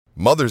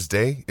Mother's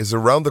Day is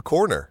around the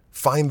corner.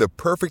 Find the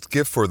perfect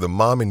gift for the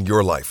mom in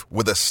your life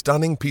with a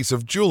stunning piece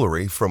of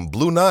jewelry from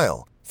Blue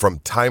Nile. From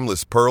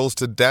timeless pearls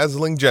to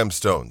dazzling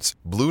gemstones,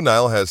 Blue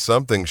Nile has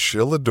something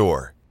she'll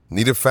adore.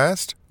 Need it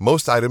fast?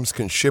 Most items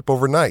can ship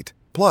overnight.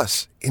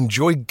 Plus,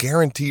 enjoy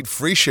guaranteed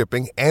free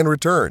shipping and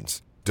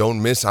returns.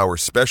 Don't miss our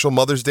special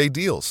Mother's Day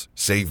deals.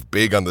 Save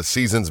big on the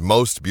season's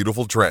most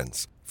beautiful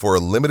trends. For a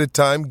limited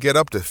time, get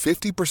up to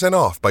 50%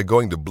 off by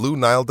going to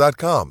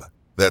BlueNile.com.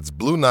 That's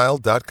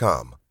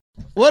BlueNile.com.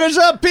 What is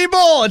up,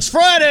 people? It's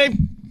Friday.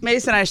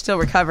 Mason and I are still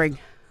recovering.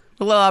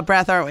 A little out of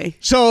breath, aren't we?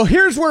 So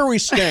here's where we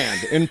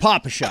stand in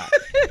Papa Shot.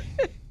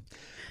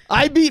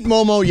 I beat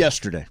Momo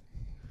yesterday.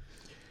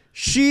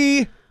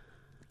 She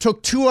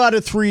took 2 out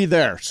of 3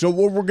 there. So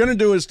what we're going to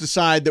do is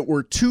decide that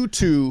we're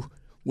 2-2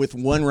 with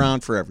 1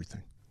 round for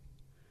everything.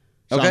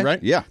 Sound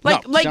right? Yeah.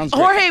 Like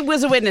Jorge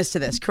was a witness to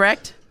this,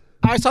 correct?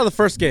 I saw the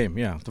first game,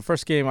 yeah. The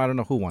first game, I don't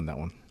know who won that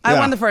one. I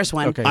won the first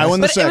one. Okay. I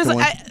won the second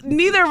one.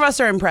 Neither of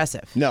us are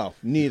impressive. No,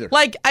 neither.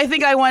 Like, I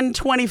think I won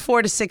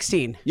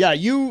 24-16. Yeah,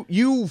 you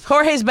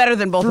Jorge's better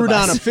than both threw of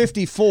us. down a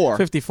 54.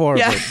 54,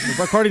 Yeah.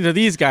 but according to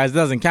these guys, it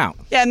doesn't count.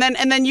 Yeah,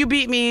 and then you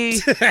beat me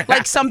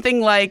like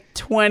something like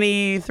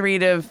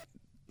 23-17.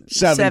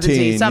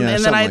 17. Something. Yeah, And then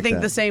something I like think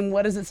that. the same,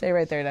 what does it say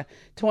right there?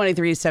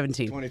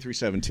 23-17.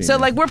 23-17. So,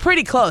 like, we're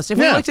pretty close. If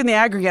we Yeah. looked in the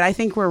aggregate, I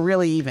think we're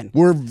really even.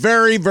 We're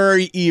very,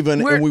 very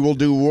even, and we will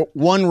do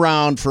 1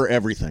 round for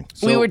everything.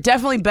 We were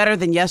definitely better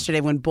than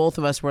yesterday when both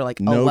of us were like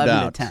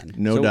 11 to 10.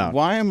 No doubt.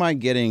 Why am I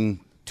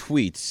getting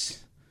tweets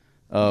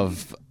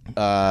of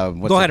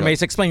Go ahead,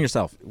 Mace. Explain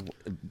yourself.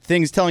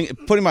 things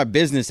putting my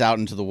business out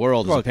into the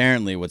world is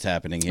apparently what's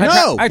happening here.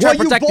 No, I tried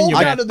protecting you,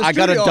 man. I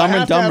got a Dumb and To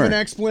have Dumber. an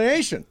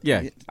explanation.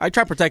 Yeah, I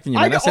tried protecting you,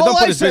 man. I said, don't all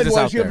put I his said business was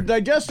out you have a there.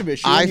 digestive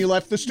issue, and you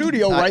left the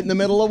studio right in the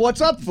middle of What's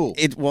Up, Fool.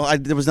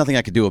 There was nothing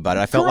I could do about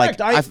it. I felt Correct,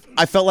 like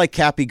I felt like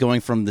Cappy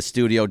going from the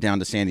studio down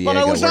to San Diego, But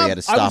I was where he not,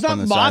 had to I stop was not on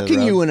the side of the mocking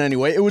road. you in any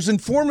way. It was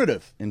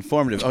informative.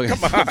 Informative. Okay.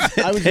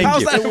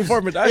 How's that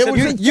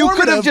informative? You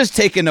could have just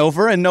taken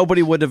over and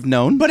nobody would have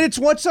known. But it's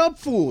What's Up,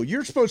 Fool.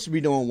 You're supposed to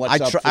be doing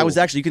What's Up, Fool. I was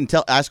actually, you can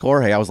ask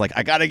Jorge. I was like,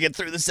 I got to get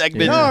through the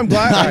segment. No, I'm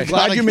glad. I'm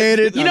glad you made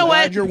it. You know I'm what?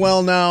 glad you're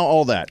well now.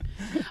 All that.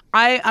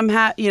 I'm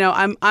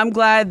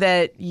glad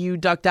that you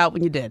ducked out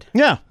when you did.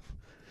 Yeah.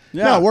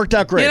 No, it worked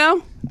out great. You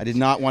know, I did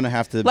not want to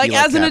have to Like, be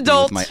like as an Cappy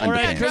adult, with my all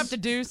right, underpants. drop the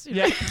deuce.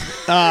 Yeah.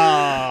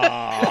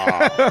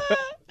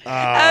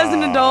 As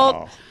an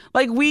adult,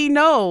 like, we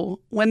know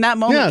when that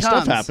moment comes.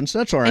 stuff happens.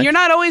 That's all right. And you're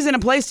not always in a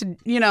place to,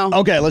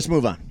 Okay, let's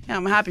move on. Yeah,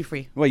 I'm happy for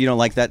you. Well, you don't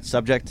like that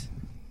subject?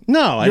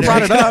 No, I You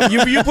brought it up.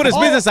 You put his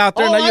business out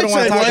there, and now you don't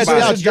want to talk was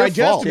about it's it. a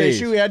digestive fault.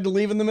 issue. He had to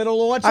leave in the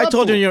middle of What's I Up,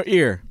 told you Fool. in your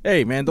ear,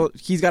 hey, man,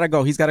 he's got to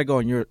go. He's got to go.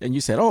 And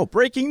you said, oh,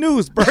 breaking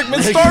news.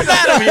 Bergman stormed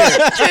out of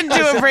here. Didn't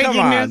do a breaking Come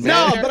on, news.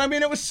 man. No, but I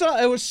mean, it was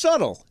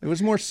subtle. It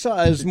was more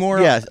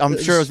Yeah, I'm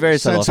sure it was very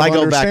subtle. If I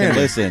go back and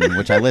listen,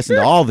 which I listen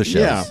to all the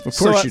shows. Yeah, of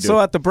course you do. So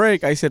at the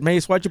break, I said,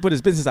 Mace, why'd you put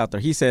his business out there?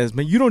 He says,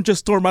 man, you don't just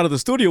storm out of the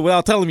studio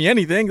without telling me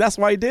anything. That's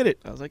why he did it.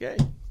 I was like, hey,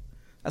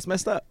 that's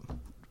messed up.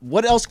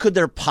 What else could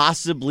there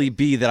possibly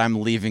be that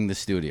I'm leaving the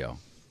studio?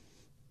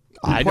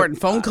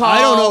 Important phone call.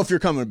 I don't know if you're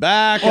coming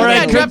back. Or I I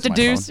don't dropped know. a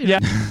deuce. Yeah.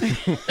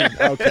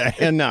 Okay,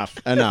 enough.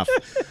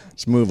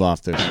 Let's move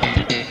off this.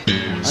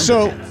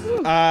 So,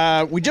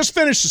 we just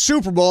finished the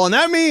Super Bowl, and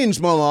that means,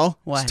 Momo,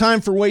 What? it's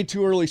time for way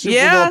too early Super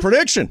Yeah. Bowl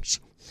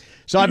predictions.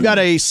 So I've got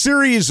a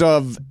series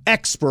of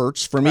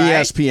experts from Right.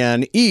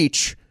 ESPN,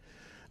 each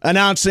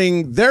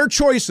announcing their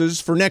choices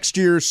for next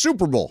year's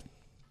Super Bowl.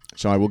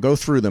 So I will go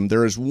through them.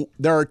 There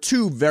are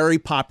 2 very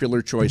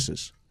popular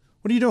choices.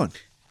 What are you doing?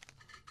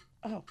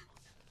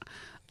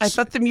 I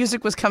thought the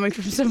music was coming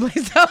from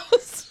someplace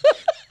else.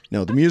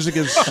 No, the music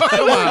is...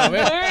 Come on,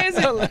 man. Where is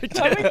it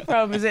coming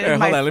from? Is it Here,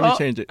 in hold my on. Let me phone?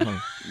 change it. Hold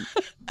on.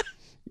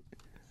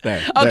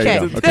 There.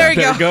 Okay, you go. there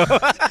you go.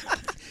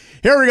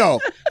 Here we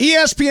go.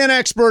 ESPN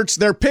experts,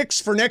 their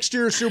picks for next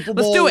year's Super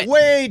Bowl do it.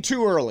 way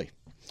too early.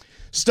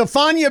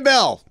 Stefania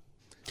Bell,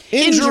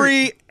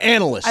 injury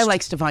analyst. I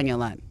like Stefania a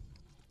lot.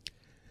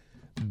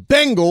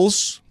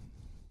 Bengals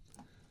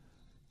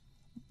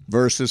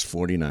versus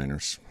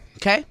 49ers.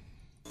 Okay.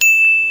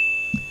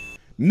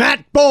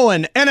 Matt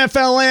Bowen,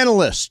 NFL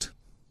analyst.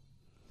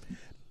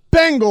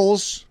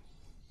 Bengals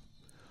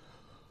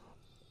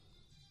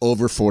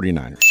over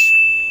 49ers.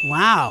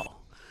 Wow.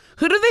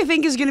 Who do they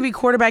think is going to be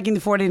quarterbacking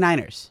the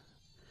 49ers?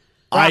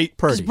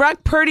 Purdy.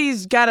 Brock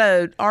Purdy's got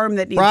an arm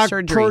that needs Brock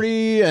surgery.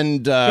 Purdy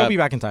and... He'll be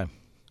back in time.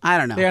 I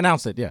don't know. They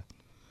announced it, yeah.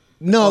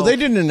 no, they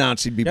didn't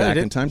announce he'd be Yeah, they back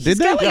did. in time. He's Did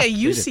they? got like a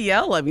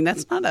UCL. I mean,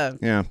 that's not a...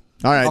 Yeah.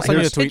 All right. I'll send you a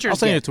here's- tweet. Pitchers I'll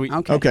send you a get-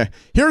 tweet. Okay.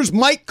 Here's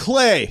Mike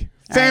Clay,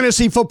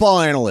 fantasy football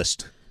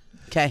analyst.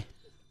 Okay.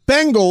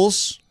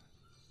 Bengals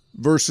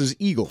versus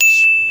Eagles.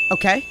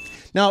 Okay.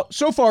 Now,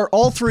 so far,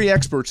 all 3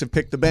 experts have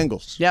picked the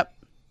Bengals. Yep.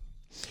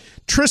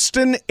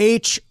 Tristan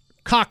H.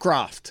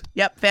 Cockcroft,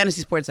 Yep.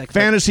 Fantasy sports expert.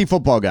 fantasy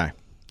football guy.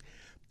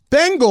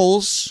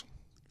 Bengals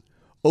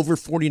over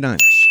 49ers.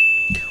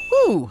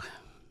 Woo.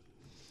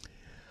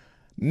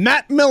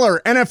 Matt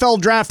Miller, NFL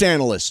draft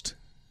analyst.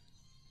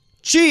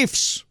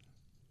 Chiefs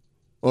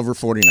over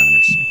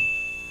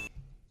 49ers.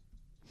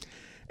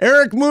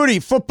 Eric Moody,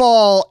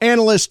 football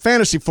analyst,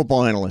 fantasy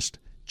football analyst.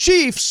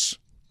 Chiefs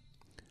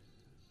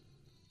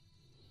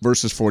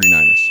versus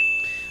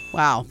 49ers.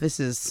 Wow, this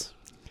is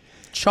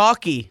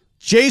chalky.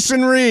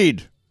 Jason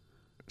Reed,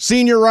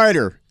 senior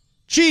writer.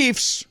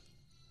 Chiefs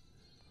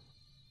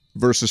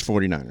versus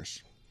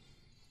 49ers.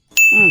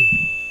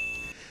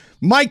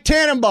 Mike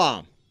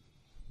Tannenbaum.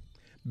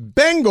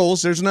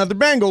 Bengals, there's another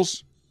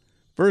Bengals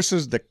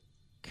versus the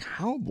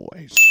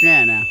Cowboys.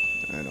 Yeah, no.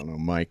 I don't know,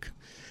 Mike.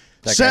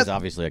 That guy's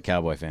obviously a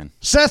Cowboy fan.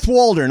 Seth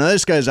Walder. Now,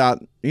 this guy's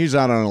out. He's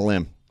out on a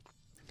limb.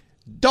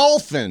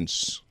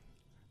 Dolphins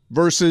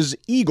versus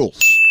Eagles.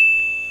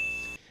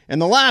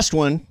 And the last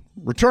one,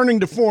 returning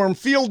to form,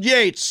 Field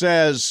Yates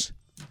says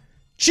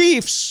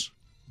Chiefs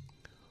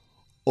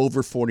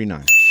over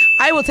 49ers.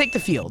 I will take the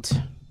field.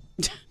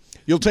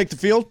 You'll take the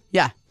field?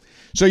 Yeah.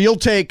 So you'll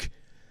take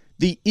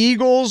the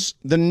Eagles,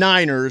 the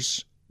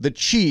Niners, the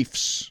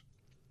Chiefs,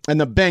 and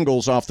the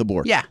Bengals off the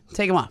board. Yeah,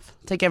 take them off.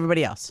 Take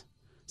everybody else.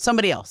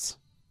 Somebody else.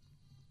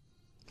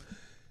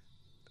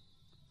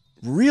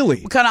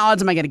 Really? What kind of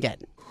odds am I going to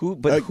get? Who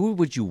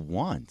would you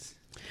want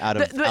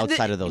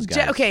outside of those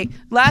guys? Okay,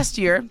 last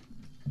year,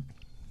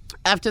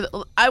 after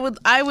I would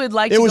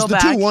like to go back. It was the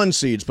 2-1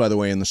 seeds, by the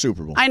way, in the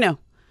Super Bowl. I know.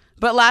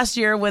 But last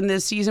year, when the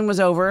season was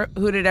over,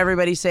 who did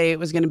everybody say it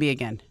was going to be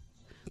again?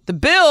 The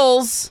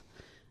Bills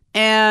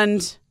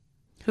and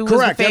who was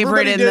Correct. the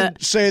favorite Everybody in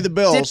did say the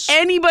Bills. Did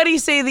anybody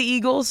say the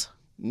Eagles?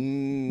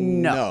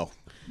 No.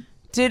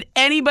 Did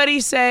anybody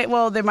say,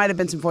 well, there might have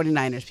been some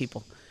 49ers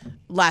people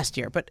last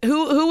year, but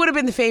who would have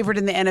been the favorite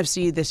in the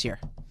NFC this year?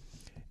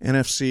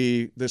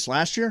 NFC this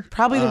last year?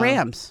 Probably the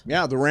Rams.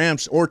 Yeah, the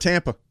Rams or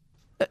Tampa.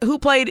 Who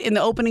played in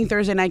the opening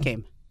Thursday night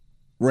game?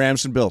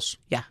 Rams and Bills.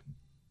 Yeah.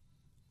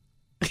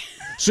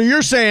 So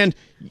you're saying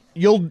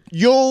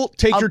you'll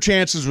take your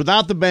chances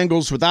without the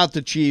Bengals, without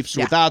the Chiefs,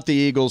 without the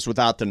Eagles,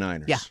 without the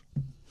Niners. Yeah.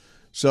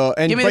 So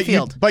give me the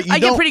field. You I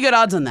get pretty good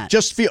odds on that.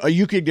 Just feel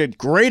you could get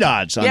great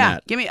odds on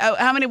that. Give me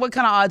what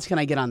kind of odds can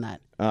I get on that?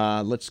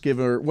 Let's give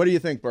her. What do you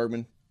think,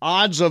 Bergman?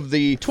 Odds of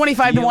the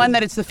 25 to 1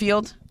 that it's the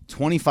field.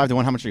 25 to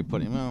 1. How much are you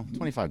putting? Well,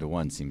 25 to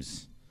 1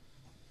 seems.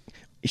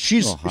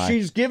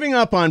 She's giving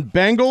up on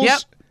Bengals. Yep.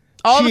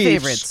 All Chiefs, the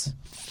favorites.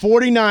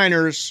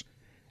 49ers.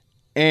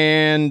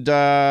 And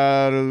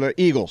the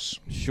Eagles.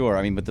 Sure,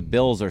 I mean, but the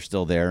Bills are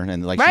still there,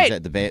 and like right. you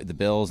said, the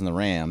Bills and the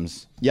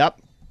Rams.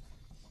 Yep.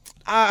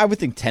 I would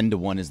think 10 to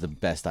 1 is the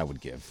best I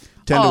would give.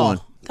 10 to 1.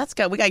 That's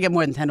good. We gotta get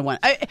more than 10 to 1.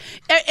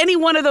 Any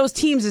one of those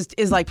teams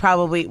is like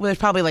probably there's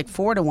probably like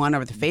 4 to 1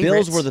 over the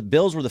favorites.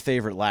 Bills were the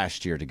favorite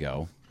last year to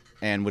go,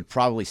 and would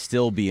probably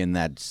still be in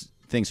that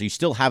thing. So you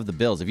still have the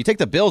Bills. If you take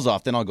the Bills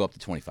off, then I'll go up to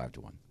 25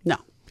 to 1. No.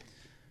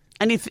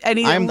 I need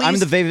I'm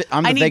the Vegas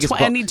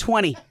book. I need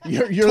 20.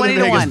 You're 20 the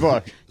to Vegas 1.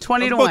 book.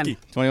 20 to 1.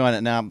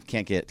 21. No,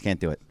 can't do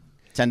it.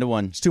 10 to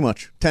 1. It's too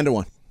much. 10 to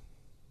 1.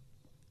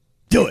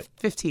 Do it.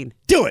 15.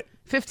 Do it.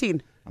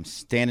 15. I'm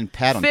standing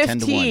pat on 10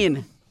 to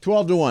 1.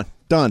 12 to 1.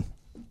 Done.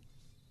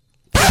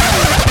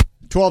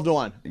 12 to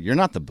 1. You're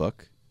not the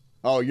book.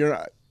 Oh, you're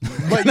not.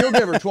 But you'll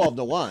give her 12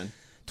 to 1.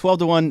 12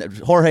 to 1.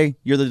 Jorge,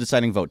 you're the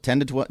deciding vote.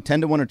 10 to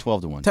 1 or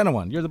 12 to 1? 10 to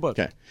 1. You're the book.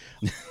 Okay.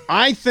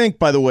 I think,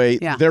 by the way,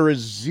 Yeah. there is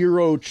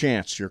zero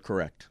chance you're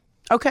correct.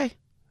 Okay.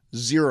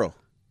 Zero.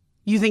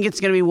 You think it's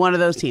going to be one of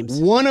those teams?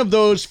 One of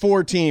those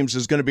 4 teams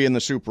is going to be in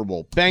the Super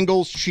Bowl.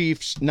 Bengals,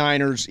 Chiefs,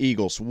 Niners,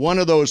 Eagles. One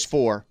of those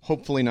 4.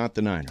 Hopefully not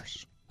the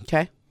Niners.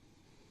 Okay.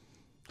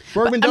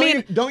 Bergman,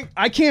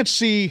 I can't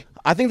see.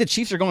 I think the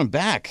Chiefs are going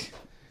back.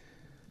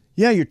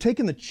 Yeah, you're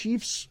taking the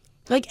Chiefs.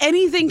 Like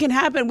anything can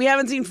happen. We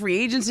haven't seen free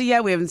agency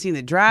yet. We haven't seen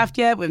the draft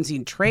yet. We haven't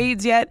seen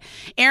trades yet.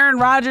 Aaron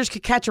Rodgers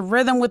could catch a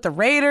rhythm with the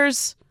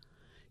Raiders.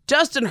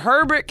 Justin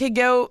Herbert could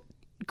go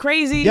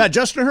crazy. Yeah,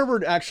 Justin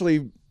Herbert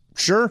actually,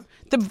 sure.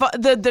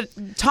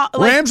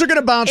 Rams are going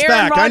to bounce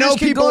Aaron back. I know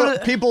Rodgers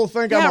people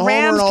think I'm a homer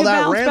Rams and all could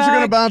that. bounce Rams are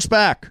going to back. bounce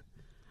back.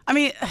 I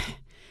mean,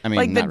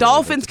 like the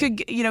Dolphins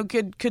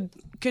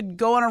could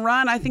go on a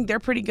run. I think they're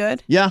pretty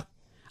good. Yeah.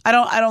 I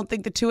don't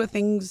think the Tua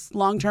thing's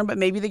long term, but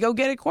maybe they go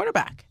get a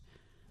quarterback.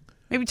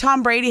 Maybe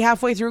Tom Brady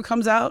halfway through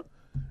comes out.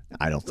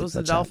 I don't think Those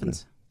that's are the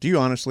Dolphins. happening. Do you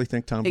honestly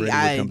think Tom Brady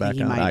would come back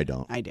out? I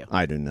don't. I do.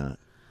 I do not.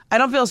 I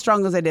don't feel as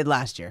strong as I did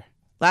last year.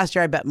 Last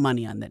year I bet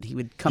money on that he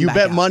would come back.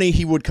 You bet out. money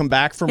he would come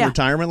back from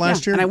retirement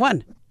last year? And I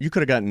won. You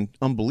could have gotten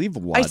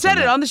unbelievable odds. I said on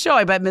it that. on the show.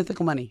 I bet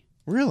mythical money.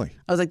 Really?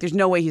 I was like, there's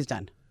no way he's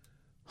done.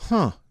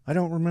 Huh. I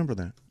don't remember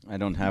that. I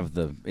don't have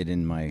it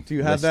in my. Do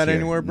you have list that here.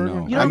 anywhere,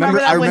 Bergman? No. You don't remember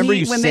that I when remember he-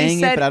 you when they saying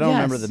said it, but I don't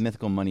yes. remember the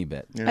mythical money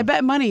bet. Yeah. I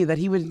bet money that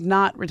he would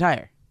not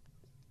retire.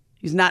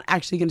 He's not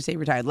actually going to stay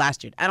retired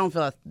last year. I don't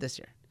feel that this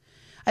year.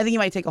 I think he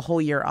might take a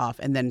whole year off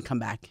and then come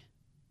back.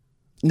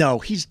 No,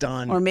 he's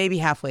done. Or maybe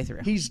halfway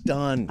through. He's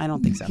done. I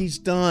don't think so. He's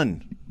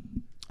done.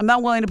 I'm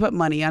not willing to put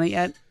money on it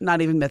yet. Not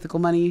even mythical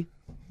money.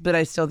 But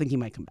I still think he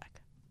might come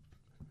back.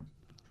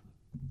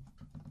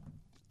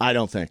 I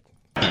don't think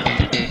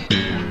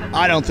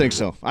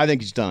so. I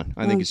think he's done.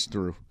 I think he's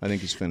through. I think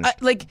he's finished.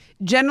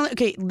 Generally,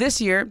 okay, this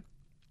year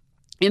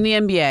in the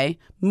NBA,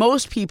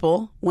 most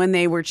people, when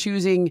they were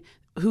choosing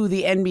who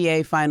the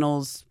NBA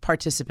Finals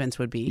participants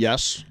would be,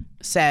 Yes.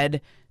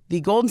 said the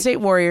Golden State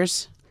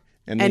Warriors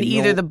and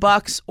either the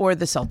Bucks or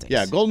the Celtics.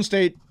 Yeah, Golden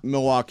State,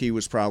 Milwaukee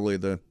was probably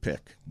the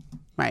pick.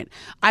 Right.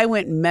 I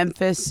went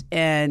Memphis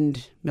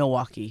and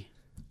Milwaukee.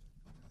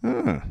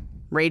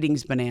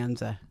 Ratings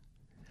bonanza.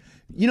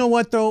 You know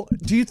what, though?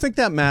 Do you think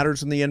that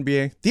matters in the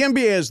NBA? The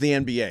NBA is the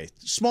NBA.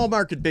 Small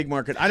market, big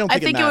market. I don't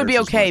think it would be matters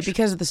as okay much.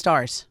 because of the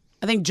stars.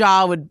 I think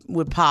Ja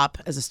would pop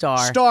as a star.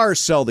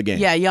 Stars sell the game.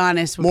 Yeah,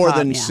 Giannis would More pop,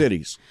 than yeah.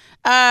 cities.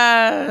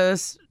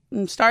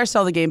 Stars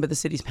sell the game, but the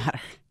cities matter.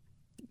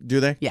 Do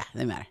they? Yeah,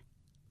 they matter.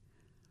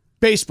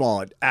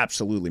 Baseball, it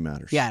absolutely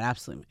matters. Yeah, it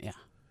absolutely. Yeah.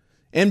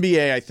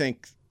 NBA, I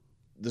think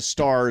the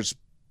stars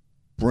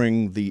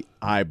bring the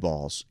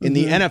eyeballs. In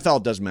the NFL,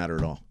 it doesn't matter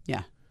at all.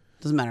 Yeah.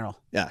 Doesn't matter at all.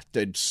 Yeah,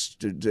 it's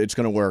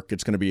going to work.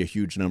 It's going to be a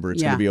huge number.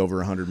 It's Yeah. going to be over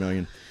 100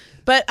 million.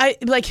 But I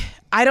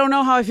don't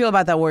know how I feel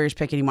about that Warriors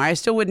pick anymore. I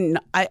still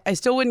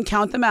wouldn't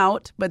count them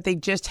out, but they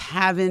just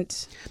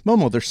haven't.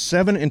 Momo, they're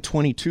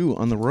 7-22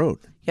 on the road.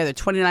 Yeah, they're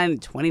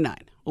 29-29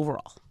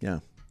 overall. Yeah.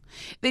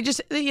 They've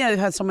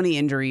had so many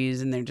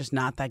injuries and they're just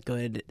not that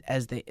good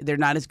they're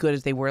not as good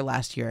as they were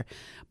last year.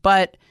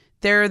 But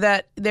they're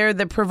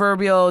the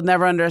proverbial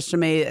never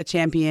underestimate a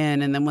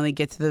champion, and then when they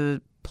get to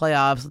the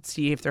playoffs, let's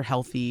see if they're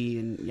healthy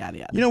and yada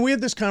yada. You know, we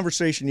had this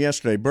conversation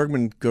yesterday.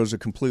 Bergman goes a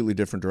completely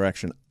different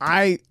direction.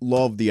 I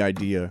love the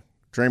idea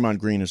Draymond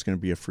Green is going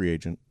to be a free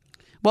agent.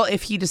 Well,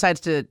 if he decides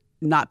to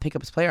not pick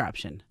up his player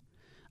option.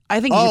 I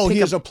think He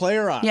is a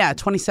player option. Yeah,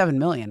 $27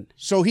 million.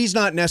 So he's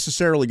not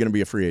necessarily going to be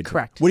a free agent.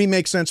 Correct. Would he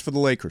make sense for the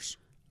Lakers?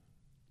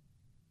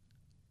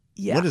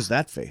 Yeah. What is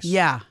that face?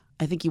 Yeah,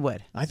 I think he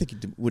would. I think he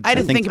would. I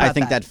didn't think about I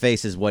think that. that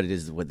face is what it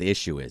is. What the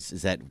issue is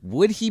that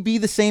would he be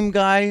the same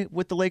guy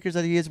with the Lakers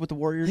that he is with the I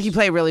Warriors? think he'd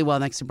play really well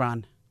next to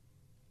Bron.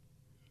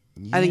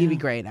 I think he'd be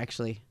great,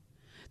 actually.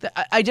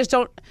 I just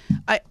don't.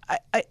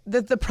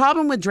 The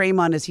problem with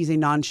Draymond is he's a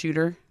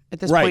non-shooter at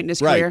this Right, point in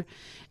his right. career,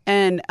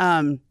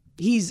 and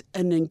he's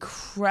an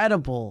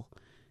incredible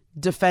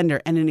defender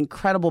and an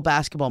incredible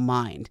basketball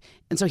mind,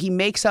 and so he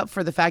makes up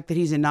for the fact that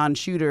he's a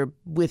non-shooter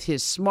with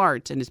his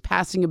smarts and his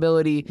passing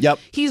ability. Yep.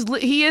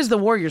 He is the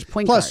Warriors'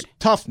 point Plus guard.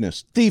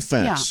 toughness,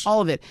 defense. Yeah,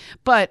 all of it.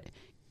 But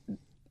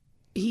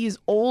he's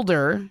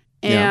older,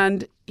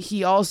 and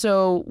he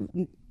also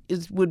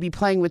would be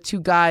playing with two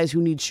guys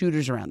who need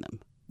shooters around them.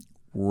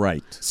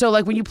 Right. So,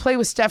 like, when you play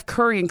with Steph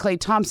Curry and Klay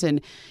Thompson,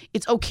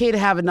 it's okay to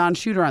have a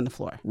non-shooter on the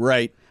floor.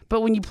 Right.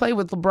 But when you play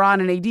with LeBron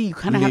and AD, you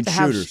kind of You have need to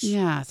have shooters.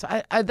 Yeah,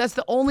 so I that's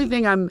the only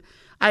thing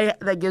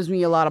that gives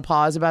me a lot of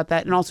pause about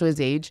that, and also his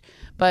age.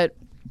 But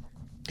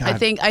I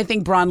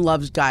think Bron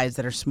loves guys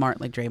that are smart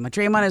like Draymond.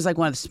 Draymond is like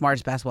one of the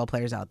smartest basketball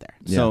players out there.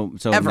 So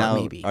Ever, now,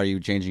 maybe. are you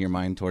changing your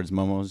mind towards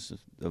Momo's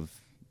of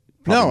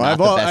No, probably not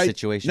the best I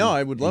situation? No,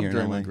 I would love here in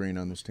LA? Draymond Green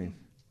on this team.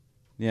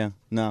 Yeah,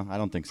 no, I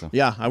don't think so.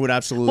 Yeah, I would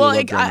absolutely Well,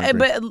 love Draymond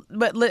Green.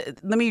 but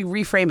let me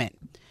reframe it.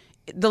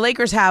 The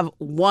Lakers have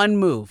one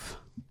move.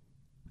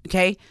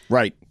 Okay,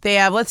 Right. they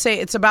have, let's say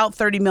it's about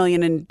 $30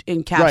 million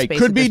in cap Right. space.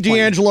 Could at be this point.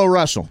 D'Angelo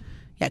Russell.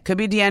 Yeah, could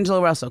be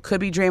D'Angelo Russell,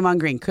 could be Draymond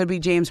Green, could be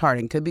James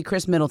Harden, could be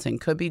Chris Middleton,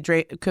 could be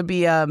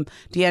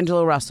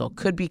D'Angelo Russell,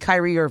 could be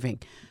Kyrie Irving.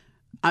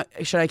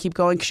 Should I keep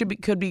going?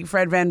 Could be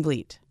Fred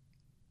VanVleet.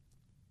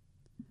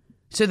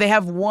 So they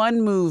have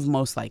one move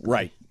most likely.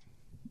 Right.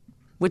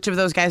 Which of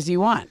those guys do you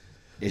want?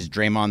 Is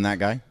Draymond that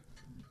guy?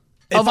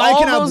 Of If I all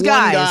can have those one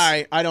guys-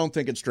 guy, I don't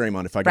think it's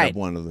Draymond. If I can Right. have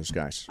one of those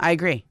guys. I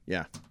agree.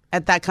 Yeah.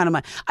 At that kind of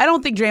money. I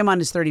don't think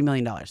Draymond is $30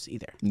 million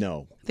either.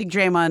 No. I think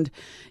Draymond,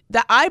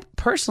 I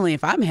personally,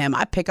 if I'm him,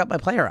 I pick up my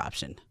player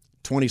option.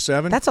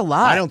 27? That's a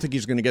lot. I don't think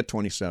he's going to get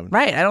 27.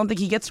 Right. I don't think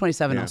he gets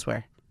 27 Yeah.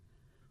 elsewhere.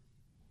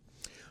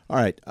 All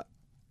right.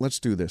 Let's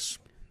do this.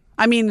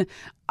 I mean,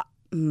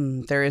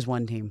 there is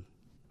one team,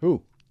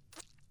 Who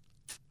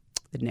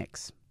the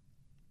Knicks.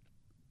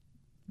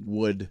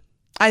 would?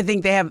 I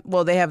think they have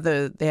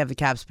the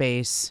cap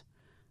space.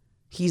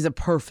 He's a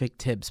perfect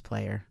Tibbs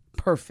player.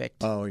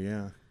 Perfect. Oh,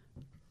 yeah.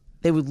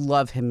 They would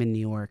love him in New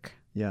York.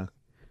 Yeah.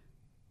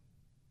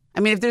 I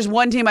mean, if there's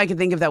one team I could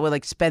think of that would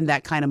like spend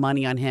that kind of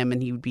money on him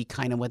and he would be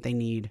kind of what they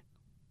need,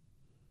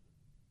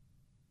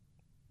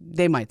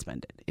 they might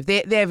spend it. If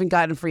they haven't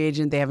gotten a free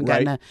agent, they haven't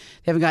gotten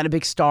a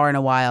big star in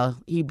a while,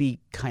 he'd be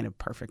kind of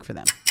perfect for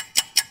them.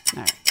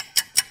 All right.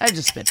 I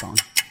just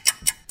spitballing.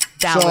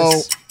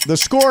 Dallas. So the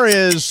score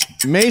is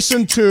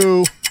Mason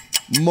 2,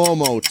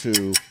 Momo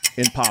 2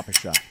 in Papa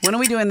Shot When are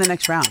we doing the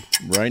next round?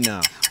 right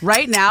now.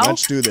 Right now?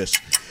 Let's do this.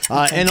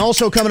 And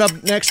also coming up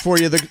next for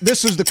you,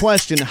 this is the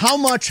question. How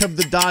much have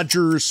the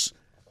Dodgers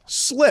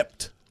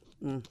slipped?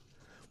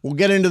 We'll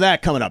get into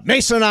that coming up.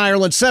 Mason,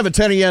 Ireland,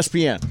 710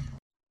 ESPN.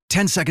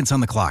 10 seconds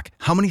on the clock.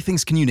 How many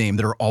things can you name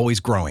that are always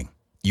growing?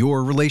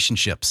 Your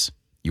relationships,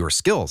 your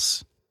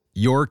skills,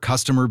 your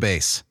customer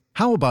base.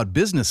 How about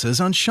businesses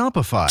on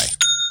Shopify?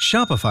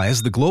 Shopify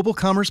is the global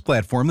commerce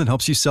platform that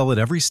helps you sell at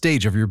every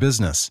stage of your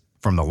business.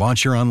 From the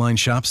launch your online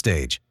shop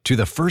stage to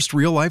the first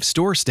real-life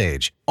store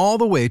stage, all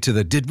the way to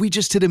the did we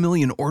just hit a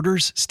million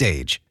orders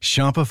stage.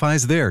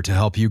 Shopify's there to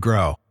help you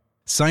grow.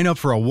 Sign up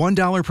for a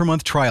 $1 per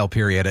month trial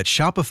period at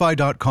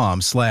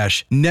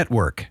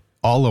shopify.com/network,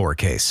 all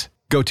lowercase.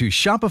 Go to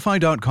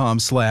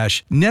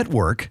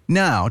shopify.com/network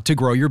now to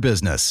grow your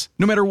business,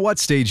 no matter what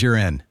stage you're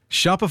in.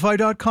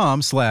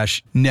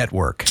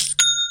 Shopify.com/network.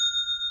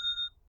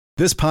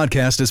 This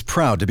podcast is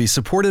proud to be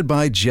supported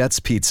by Jets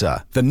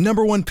Pizza, the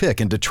 #1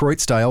 pick in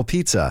Detroit-style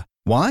pizza.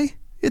 Why?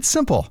 It's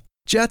simple.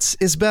 Jets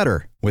is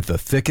better. With the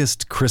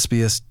thickest,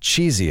 crispiest,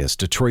 cheesiest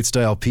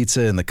Detroit-style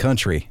pizza in the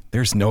country,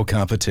 there's no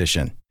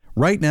competition.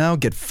 Right now,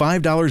 get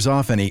 $5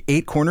 off any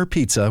 8-corner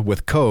pizza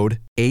with code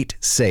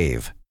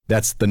 8SAVE.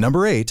 That's the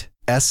number 8,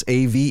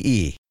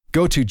 SAVE.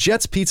 Go to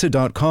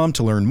jetspizza.com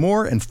to learn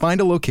more and find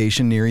a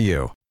location near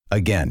you.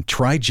 Again,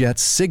 try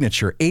Jet's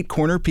signature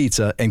 8-corner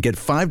pizza and get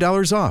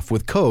 $5 off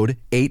with code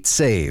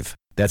 8SAVE.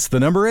 That's the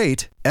number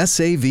 8,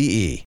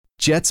 SAVE.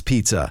 Jet's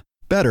Pizza.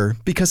 Better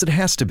because it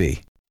has to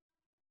be.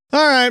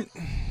 All right.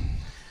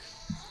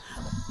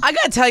 I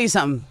got to tell you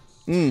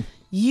something.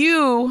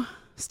 You,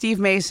 Steve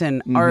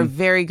Mason, are a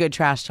very good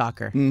trash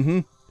talker.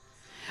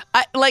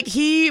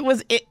 He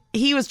was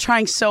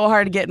trying so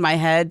hard to get in my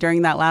head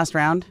during that last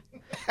round.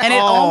 And it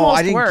almost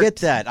I didn't worked. get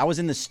that. I was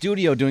in the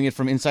studio doing it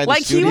from inside the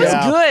Like, studio. he was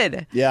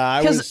good. Yeah,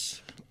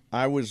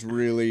 I was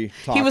really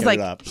talking He was like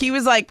it up.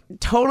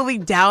 totally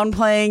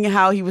downplaying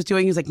how he was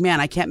doing. He was like, man,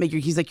 I can't make you.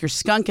 He's like, you're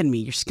skunking me.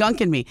 You're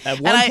skunking me. At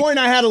one point,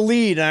 I had a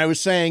lead, and I was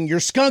saying, you're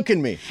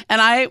skunking me.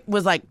 And I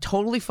was like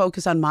totally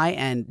focused on my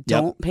end.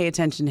 Don't pay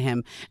attention to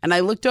him. And I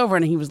looked over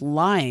and he was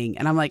lying.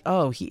 And I'm like,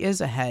 oh, he is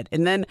ahead.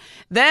 And then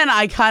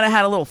I kind of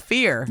had a little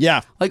fear.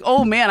 Yeah. Like,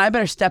 oh man, I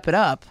better step it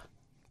up.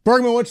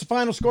 Bergman, what's the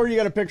final score? You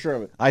got a picture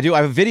of it. I do.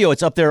 I have a video.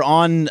 It's up there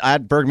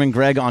at Bergman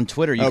Greg on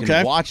Twitter. You Okay.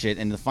 can watch it.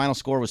 And the final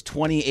score was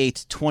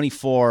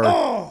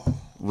 28-24.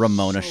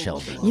 Ramona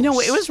Shelburne. You know,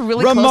 it was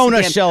really Ramona close at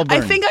the end.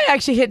 Shelburne. I think I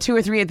actually hit 2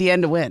 or 3 at the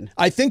end to win.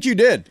 I think you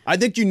did. I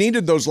think you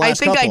needed those last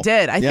couple. I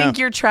did. I Yeah. think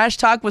your trash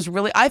talk was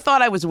really. I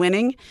thought I was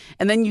winning,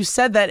 and then you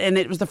said that, and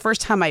it was the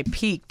first time I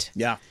peaked.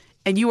 Yeah.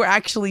 And you were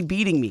actually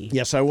beating me.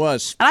 Yes, I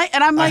was.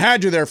 And I'm like, I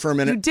had you there for a you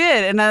minute.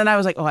 did, and then I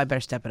was like, oh, I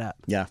better step it up.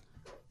 Yeah.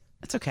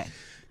 It's okay.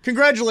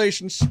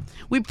 Congratulations.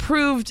 We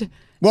proved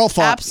Well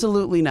fought.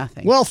 absolutely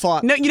nothing. Well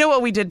fought. No, you know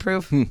what we did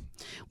prove?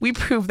 We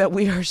proved that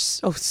we are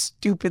so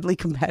stupidly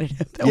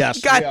competitive. That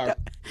Yes, we are.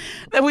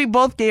 That we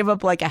both gave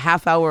up like a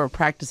half hour of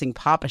practicing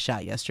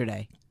Pop-A-Shot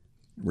yesterday.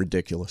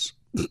 Ridiculous.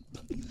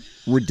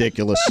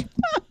 Ridiculous.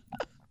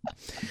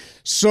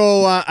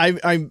 So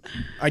I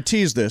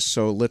teased this,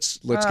 so let's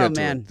get to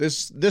man. it.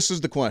 This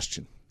is the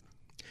question.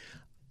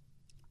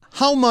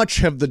 How much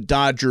have the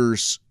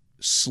Dodgers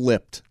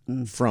slipped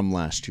from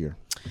last year?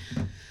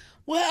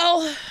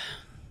 Well,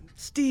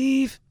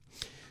 Steve.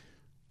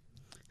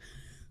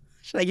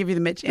 Should I give you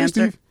the Mitch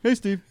answer? Hey,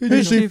 Steve.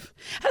 Hey, Steve.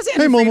 How's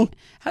Hey, Momo.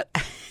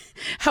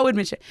 How would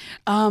Mitch?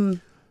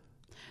 I'm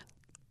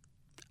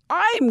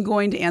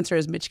going to answer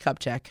as Mitch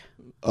Kupchak.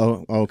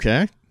 Oh,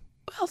 okay.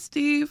 Well,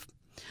 Steve,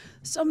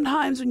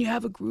 sometimes when you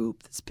have a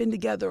group that's been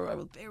together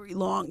a very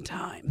long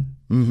time,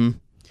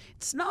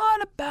 it's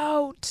not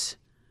about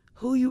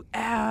who you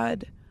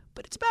add,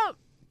 but it's about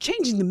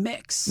changing the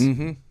mix.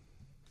 You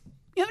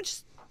know,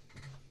 just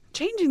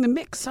changing the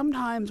mix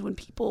sometimes when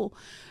people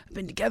have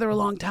been together a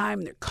long time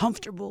and they're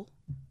comfortable.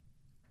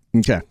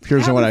 Okay.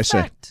 Here's Have what I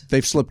effect. say.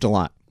 They've slipped a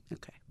lot.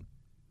 Okay.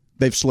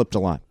 They've slipped a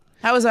lot.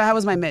 How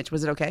was my Mitch?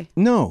 Was it okay?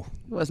 No.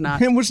 It was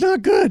not. It was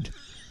not good.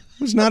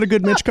 It was not a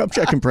good Mitch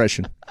Kupchak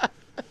impression.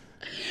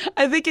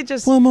 I think it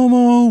just Well,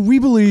 Momo, we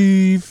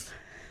believe.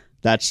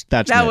 That's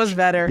that Mitch. was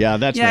better. Yeah,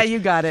 that's yeah. Mitch. You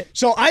got it.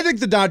 So I think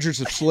the Dodgers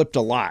have slipped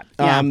a lot.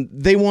 Yeah.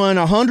 They won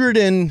 100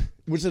 and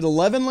was it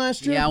 11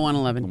 last year? Yeah,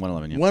 111.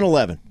 111, yeah.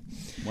 111.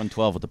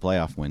 112 with the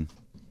playoff win.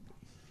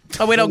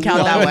 Oh, we don't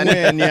count that one.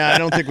 Win. Yeah, I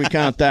don't think we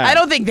count that. I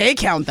don't think they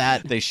count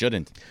that. They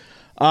shouldn't.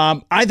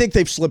 I think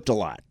they've slipped a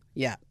lot,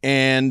 Yeah.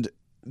 and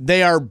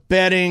they are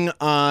betting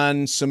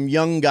on some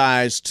young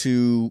guys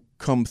to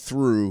come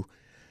through.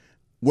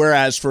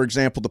 Whereas, for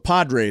example, the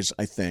Padres,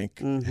 I think,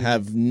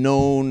 have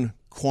known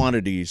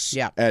quantities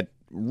Yeah. at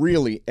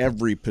really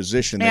every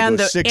position. They And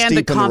go the 6 and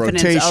the deep in the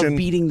confidence rotation. of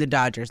beating the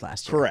Dodgers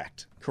last year.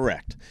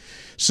 Correct.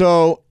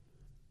 So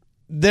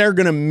they're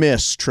going to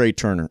miss Trey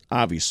Turner,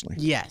 obviously.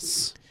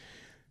 Yes.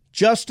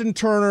 Justin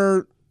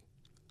Turner,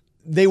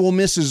 they will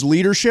miss his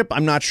leadership.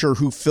 I'm not sure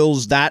who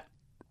fills that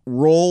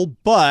role,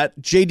 but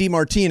J.D.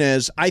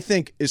 Martinez, I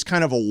think, is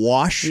kind of a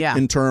wash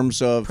in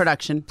terms of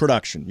Production.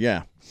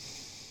 Yeah.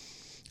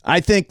 I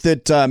think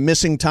that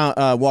missing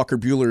Walker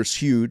Buehler is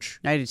huge.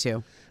 I do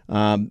too.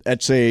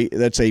 That's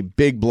a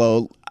big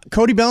blow.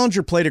 Cody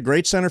Bellinger played a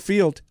great center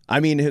field. I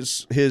mean,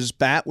 his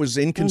bat was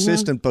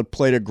inconsistent, but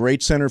played a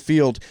great center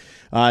field.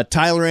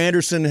 Tyler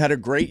Anderson had a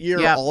great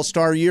year,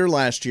 all-star year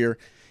last year.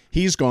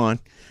 He's gone.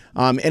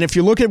 And if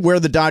you look at where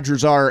the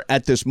Dodgers are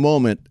at this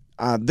moment,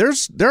 there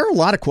are a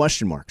lot of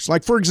question marks.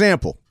 Like, for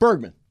example,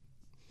 Bergman.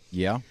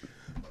 Yeah.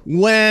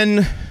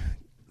 When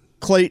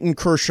Clayton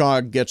Kershaw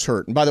gets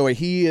hurt. And by the way,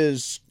 he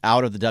is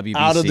Out of the WBC.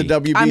 out of the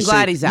WBC. I'm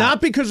glad he's out. Not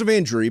because of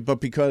injury,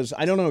 but because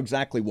I don't know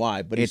exactly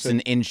why. But It's he said,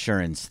 an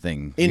insurance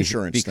thing.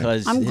 Insurance thing.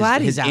 because I'm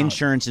glad his he's out.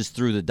 insurance is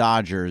through the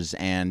Dodgers,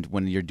 and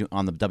when you're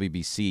on the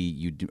WBC,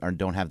 you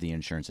don't have the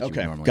insurance that you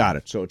okay, would normally. got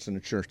it. So it's an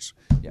insurance.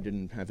 He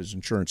didn't have his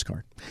insurance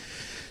card.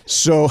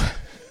 So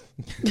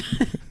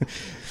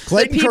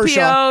Clayton PPO,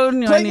 Kershaw.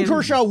 no, Clayton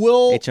Kershaw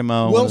will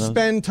HMO, one will of those.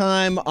 spend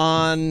time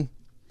on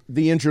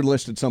the injured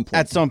list at some point.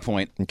 At some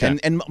point, Okay.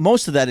 and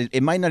most of that,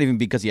 it might not even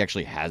be because he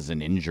actually has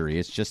an injury.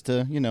 It's just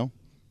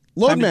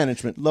Load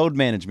management. Load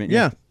management.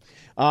 Yeah.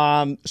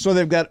 So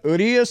they've got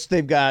Urias,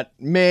 they've got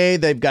May,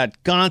 they've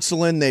got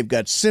Gonsolin, they've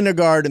got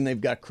Syndergaard, and they've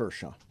got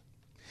Kershaw.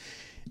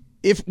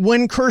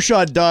 When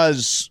Kershaw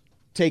does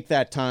take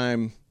that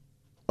time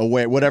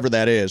away, whatever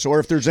that is, or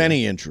if there's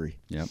any injury,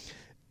 Yep.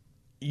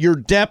 your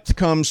depth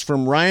comes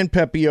from Ryan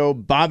Pepio,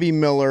 Bobby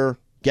Miller,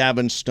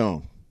 Gavin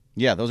Stone.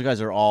 Yeah, those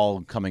guys are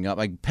all coming up.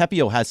 Like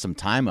Pepio has some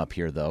time up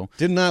here, though.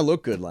 Did not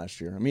look good last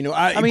year. I mean,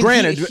 mean,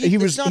 granted, he- he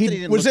it's was not that he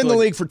didn't was look in the good.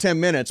 league for 10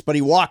 minutes, but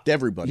he walked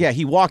everybody. Yeah,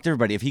 he walked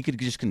everybody. If he could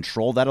just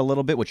control that a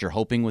little bit, which you're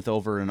hoping with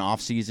over an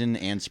offseason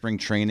and spring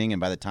training, and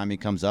by the time he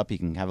comes up, he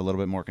can have a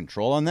little bit more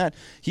control on that.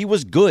 He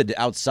was good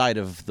outside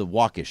of the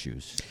walk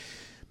issues.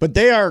 But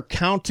they are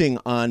counting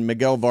on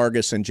Miguel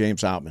Vargas and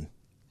James Outman.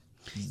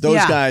 Those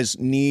Yeah. guys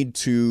need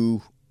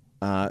to.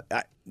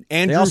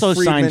 Andrew They also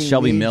Friedman signed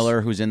Shelby needs- Miller,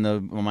 who's in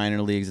the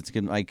minor leagues. It's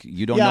good. Like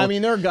you don't Yeah, know. I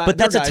mean, they're guys- but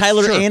that's they're a guys,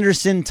 Tyler sure.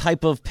 Anderson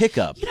type of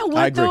pickup. You know what,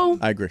 I agree. though?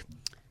 I agree.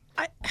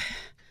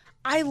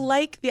 I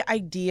like the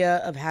idea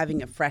of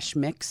having a fresh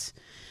mix.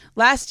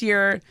 Last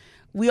year,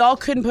 we all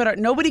couldn't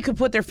nobody could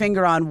put their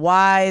finger on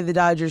why the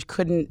Dodgers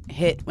couldn't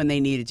hit when they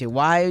needed to.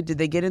 Why did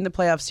they get in the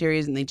playoff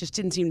series and they just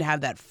didn't seem to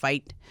have that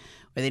fight,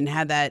 or they didn't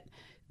have that?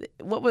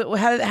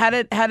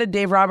 How did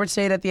Dave Roberts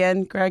say it at the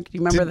end, Greg? Do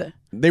you remember that?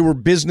 They were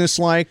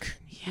businesslike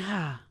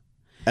Yeah.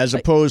 as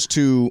opposed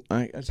to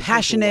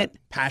Passionate,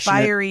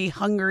 fiery,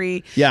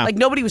 hungry. Yeah. Like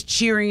nobody was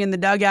cheering in the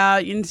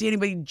dugout. You didn't see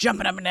anybody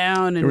jumping up and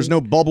down. There was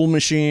no bubble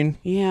machine.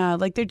 Yeah,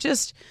 like they're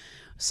just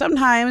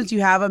sometimes you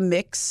have a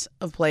mix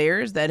of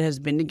players that has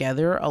been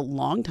together a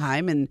long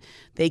time and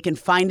they can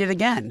find it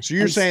again. So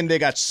you're saying they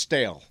got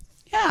stale.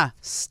 Yeah,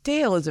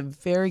 stale is a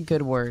very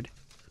good word.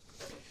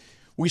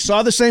 We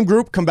saw the same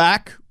group come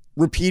back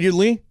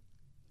repeatedly.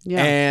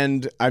 Yeah.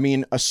 And, I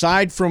mean,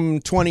 aside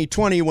from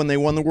 2020 when they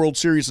won the World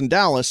Series in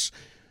Dallas,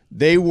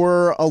 they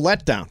were a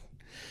letdown.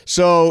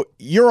 So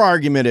your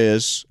argument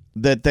is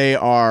that they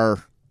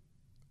are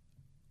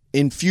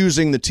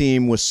infusing the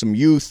team with some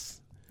youth.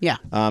 Yeah.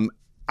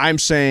 I'm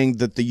saying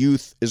that the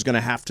youth is going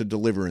to have to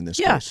deliver in this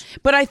Yeah, case.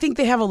 but I think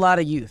they have a lot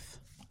of youth.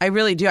 I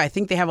really do. I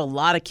think they have a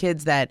lot of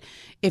kids that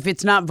if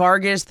it's not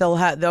Vargas,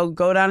 they'll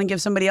go down and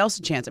give somebody else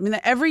a chance. I mean,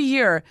 every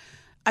year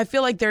I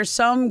feel like there's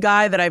some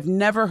guy that I've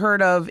never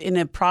heard of in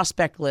a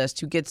prospect list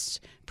who gets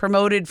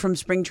promoted from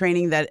spring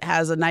training that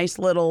has a nice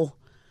little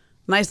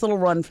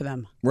run for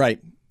them. Right.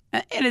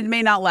 And it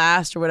may not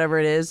last or whatever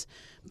it is,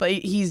 but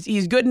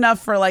he's good enough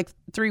for like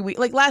 3 weeks.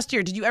 Like last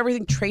year, did you ever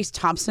think Trace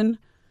Thompson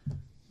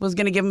was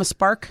going to give him a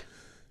spark?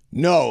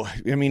 No.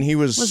 I mean, he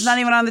was not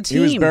even on the He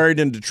was team. buried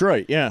in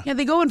Detroit. Yeah. Yeah,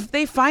 they go and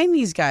they find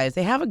these guys.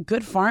 They have a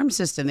good farm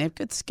system. They have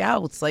good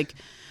scouts. Like,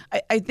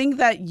 I think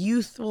that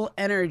youthful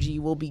energy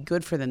will be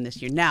good for them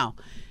this year. Now,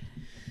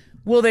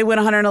 will they win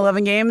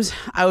 111 games?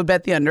 I would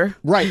bet the under.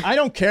 Right. I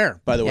don't care,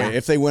 by the way, Yeah.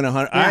 if they win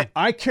 100. Yeah.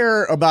 I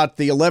care about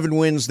the 11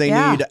 wins they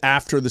Yeah. need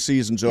after the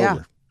season's Yeah.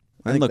 over.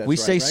 I And think look, that's we right,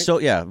 say right? so.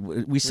 Yeah,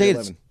 we say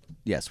it's 311.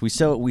 yes.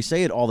 We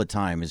say it all the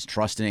time. Is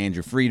trust in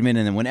Andrew Friedman,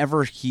 and then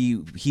whenever he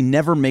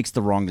never makes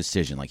the wrong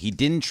decision. Like he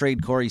didn't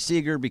trade Corey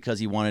Seager because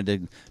he wanted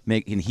to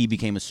make, and he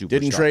became a superstar.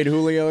 Didn't trade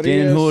Julio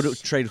Didn't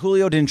Urias. trade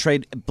Julio. Didn't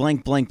trade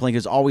blank.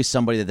 There's always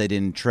somebody that they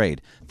didn't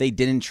trade. They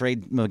didn't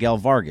trade Miguel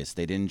Vargas.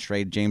 They didn't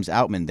trade James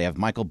Outman. They have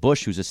Michael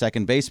Busch, who's a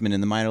second baseman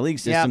in the minor league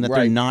system that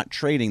they're right. not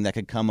trading that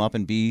could come up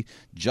and be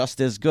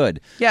just as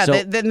good. Yeah,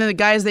 So, then the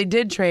guys they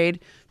did trade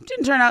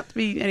didn't turn out to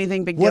be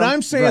anything big deal. What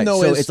I'm saying, Right,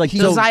 though, so is it's like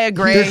Josiah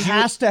Gray. He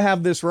has to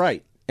have this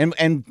right. and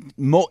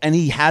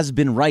he has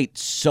been right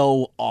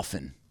so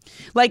often.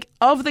 Like,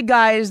 of the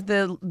guys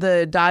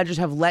the Dodgers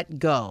have let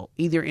go,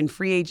 either in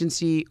free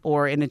agency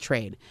or in a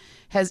trade,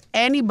 has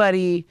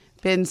anybody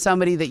been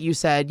somebody that you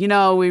said,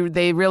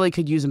 they really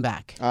could use him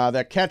back?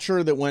 That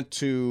catcher that went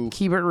to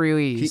Keibert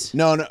Ruiz.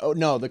 no,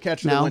 the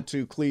catcher that No. went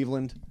to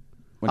Cleveland.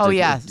 Oh,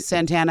 yeah,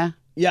 Santana.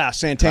 Yeah,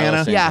 Santana.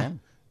 Carlos Yeah. Santana.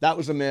 That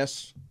was a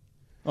miss.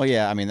 Oh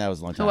yeah, I mean that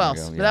was a long time Who else?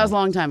 ago. But yeah. that was a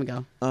long time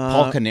ago.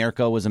 Paul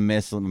Konerko was a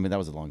miss. I mean that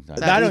was a long time.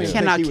 That- I don't you even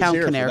cannot think he was count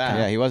here for Konerko. that.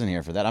 Yeah, he wasn't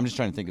here for that. I'm just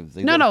trying to think of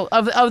No,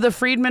 of the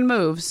Friedman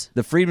moves.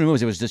 The Friedman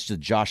moves. It was just the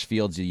Josh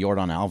Fields, the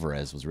Jordan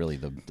Alvarez was really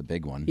the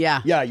big one.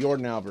 Yeah. Yeah,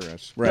 Jordan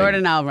Alvarez. Right.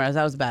 Jordan Alvarez,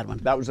 that was a bad one.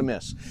 That was a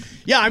miss.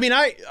 Yeah, I mean,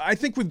 I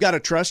think we've got to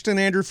trust in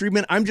Andrew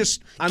Friedman. I'm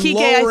Kike,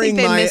 lowering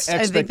my I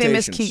think they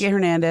missed expectations. Kike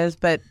Hernandez,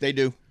 but They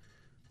do.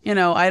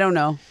 I don't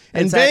know.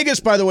 And It's Vegas,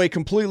 by the way,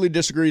 completely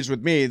disagrees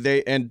with me.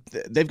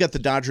 They've got the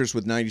Dodgers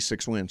with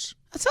 96 wins,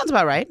 that sounds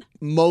about right.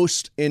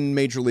 most in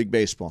Major League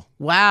Baseball.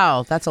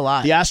 Wow, that's a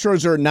lot. The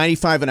Astros are at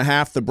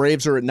 95.5. The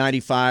Braves are at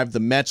 95. The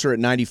Mets are at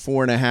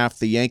 94.5.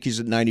 The Yankees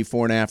at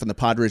 94.5, and the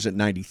Padres at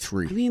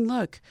 93. I mean,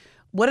 look,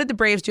 what did the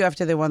Braves do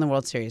after they won the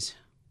World Series?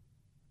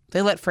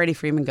 They let Freddie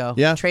Freeman go.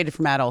 Yeah. Traded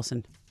for Matt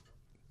Olson.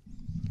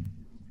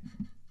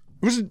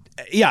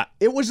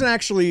 It was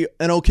actually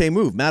an okay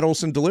move. Matt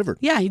Olson delivered.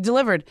 Yeah, he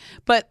delivered.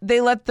 But they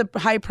let the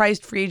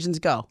high-priced free agents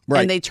go.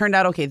 Right. And they turned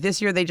out okay.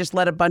 This year, they just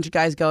let a bunch of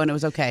guys go, and it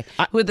was okay.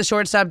 With the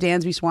shortstop,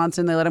 Dansby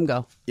Swanson, they let him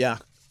go. Yeah.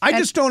 I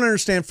just don't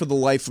understand for the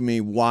life of me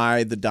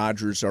why the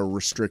Dodgers are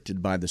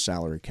restricted by the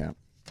salary cap.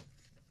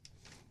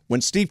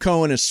 When Steve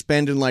Cohen is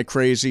spending like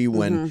crazy,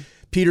 when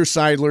Peter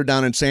Seidler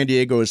down in San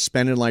Diego is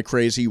spending like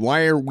crazy,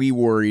 why are we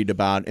worried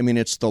about,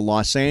 it's the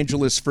Los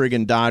Angeles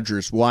friggin'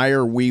 Dodgers. Why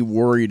are we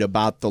worried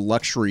about the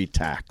luxury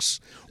tax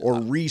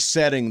or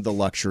resetting the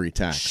luxury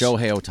tax?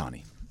 Shohei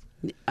Ohtani.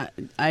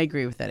 I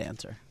agree with that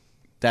answer.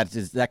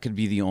 That could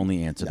be the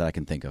only answer that I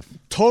can think of.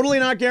 Totally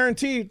not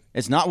guaranteed.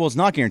 It's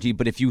not guaranteed,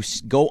 but if you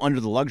go under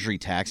the luxury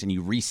tax and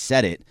you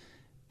reset it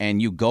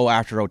and you go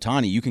after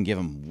Ohtani, you can give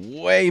him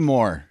way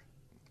more.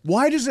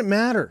 Why does it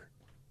matter?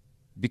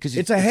 Because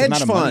It's a hedge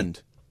amount of money.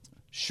 fund.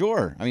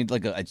 Sure.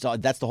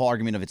 That's the whole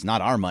argument of it's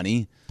not our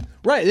money.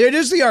 Right. It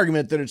is the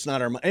argument that it's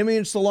not our money.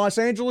 It's the Los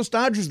Angeles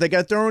Dodgers. They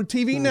got their own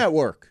TV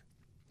network.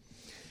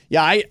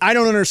 Yeah, I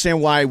don't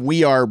understand why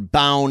we are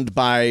bound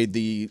by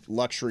the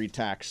luxury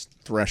tax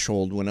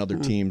threshold when other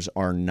teams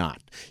are not.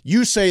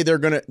 You say they're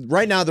going to,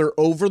 right now they're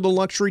over the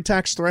luxury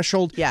tax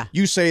threshold. Yeah.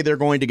 You say they're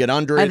going to get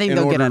under I it think in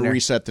they'll order get to under.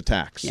 reset the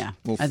tax. Yeah.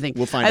 We'll find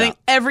I out. think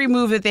every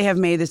move that they have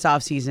made this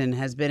offseason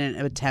has been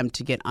an attempt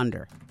to get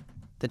under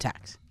the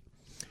tax.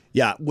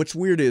 Yeah, what's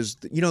weird is,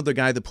 the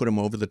guy that put him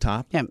over the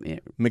top? Yeah.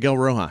 Miguel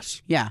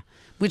Rojas. Yeah.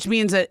 Which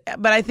means that,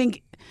 but I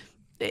think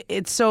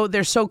they're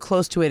so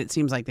close to it, it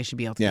seems like they should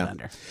be able to get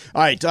under.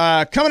 All right,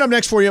 coming up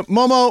next for you,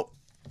 Momo,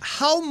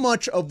 how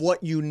much of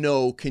what you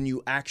know can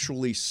you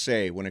actually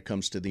say when it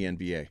comes to the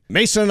NBA?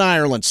 Mason and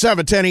Ireland,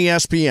 710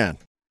 ESPN.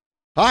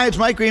 Hi, it's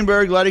Mike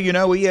Greenberg letting you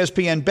know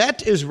ESPN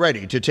Bet is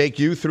ready to take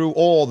you through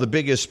all the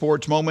biggest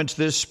sports moments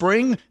this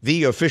spring.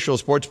 The official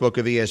sportsbook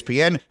of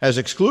ESPN has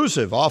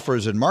exclusive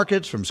offers and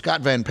markets from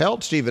Scott Van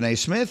Pelt, Stephen A.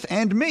 Smith,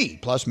 and me,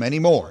 plus many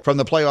more. From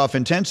the playoff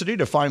intensity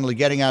to finally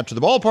getting out to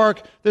the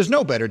ballpark, there's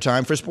no better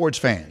time for sports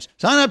fans.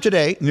 Sign up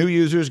today. New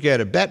users get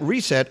a bet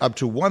reset up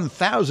to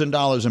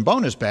 $1,000 in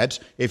bonus bets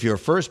if your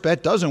first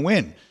bet doesn't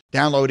win.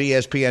 Download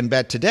ESPN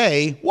Bet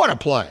today. What a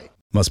play.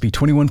 Must be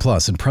 21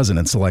 plus and present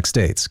in select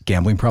states.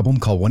 Gambling problem?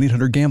 Call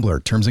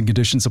 1-800-GAMBLER. Terms and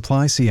conditions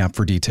apply. See app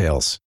for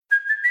details.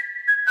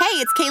 Hey,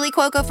 it's Kaylee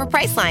Cuoco for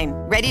Priceline.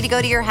 Ready to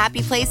go to your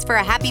happy place for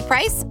a happy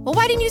price? Well,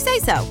 why didn't you say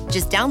so?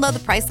 Just download the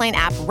Priceline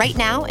app right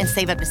now and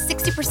save up to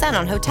 60%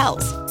 on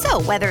hotels.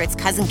 So whether it's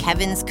Cousin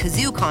Kevin's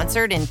Kazoo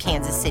Concert in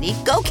Kansas City,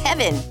 go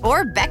Kevin,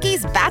 or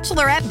Becky's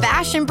Bachelorette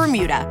Bash in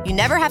Bermuda, you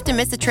never have to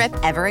miss a trip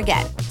ever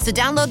again. So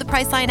download the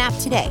Priceline app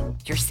today.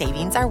 Your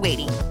savings are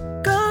waiting.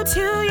 Go to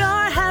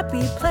your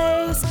happy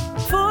place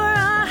for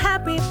a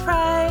happy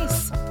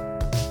price.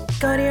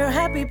 Go to your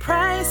happy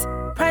price,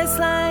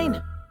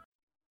 Priceline.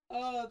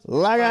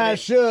 Like I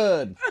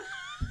should.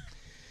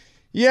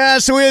 Yeah,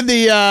 so we had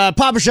the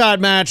Papa Shot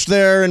match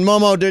there, and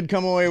Momo did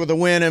come away with a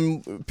win,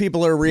 and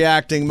people are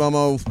reacting.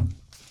 Momo,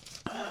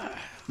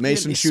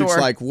 Mason shoots sore.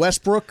 like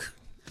Westbrook.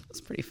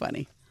 It's pretty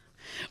funny.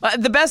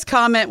 The best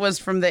comment was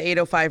from the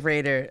 805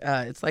 Raider.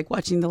 It's like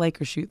watching the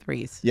Lakers shoot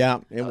threes. Yeah,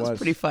 it was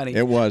pretty funny.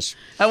 It was.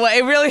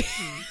 It really,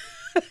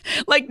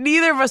 like,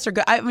 neither of us are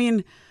good. I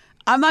mean,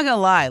 I'm not going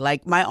to lie.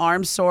 Like, my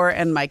arm's sore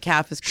and my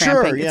calf is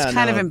cramping. Sure, yeah, it's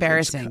kind of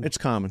embarrassing. It's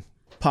common.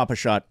 Papa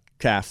Shot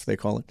calf, they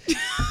call it.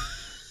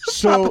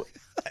 So,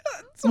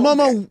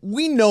 Momo,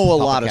 we know a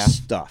lot of calf.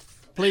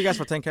 stuff. Play you guys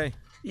for 10K.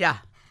 Yeah.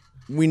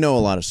 We know a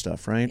lot of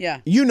stuff, right? Yeah.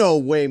 You know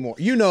way more.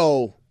 You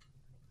know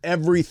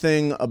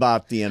everything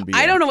about the NBA.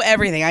 I don't know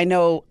everything. I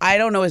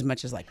don't know as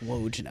much as, like,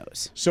 Woj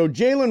knows. So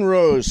Jalen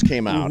Rose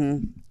came out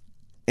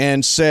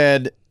and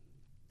said,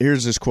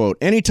 here's this quote,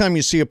 anytime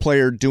you see a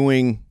player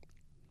doing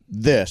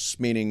this,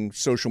 meaning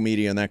social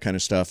media and that kind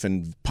of stuff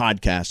and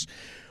podcasts,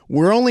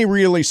 we're only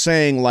really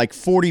saying like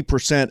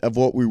 40% of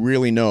what we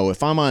really know.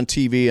 If I'm on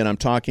TV and I'm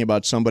talking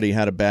about somebody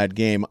had a bad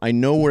game, I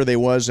know where they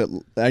were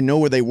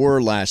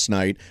last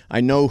night.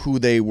 I know who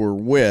they were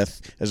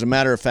with. As a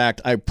matter of fact,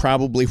 I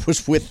probably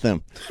was with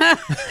them.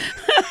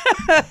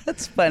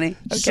 That's funny.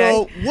 Okay.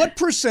 So what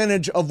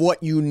percentage of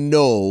what you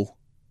know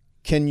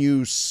can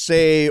you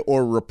say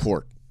or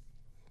report?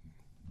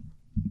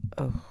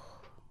 Oh.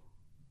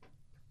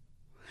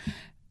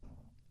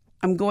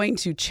 I'm going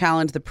to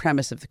challenge the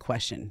premise of the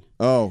question.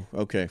 Oh,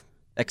 okay.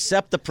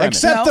 Accept the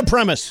premise. Accept the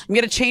premise. I'm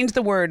going to change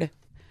the word.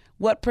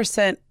 What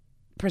percentage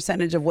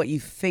of what you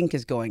think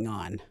is going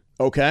on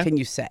Okay. can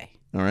you say?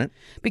 All right.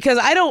 Because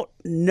I don't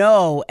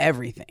know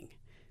everything.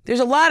 There's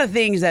a lot of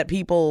things that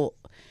there's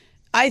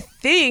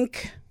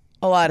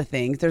a lot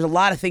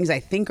of things I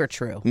think are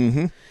true.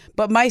 Mm-hmm.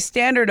 But my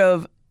standard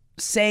of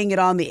saying it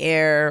on the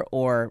air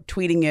or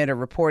tweeting it or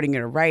reporting it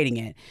or writing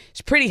it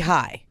is pretty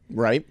high.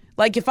 Right.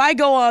 Like if I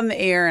go on the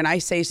air and I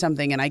say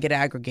something and I get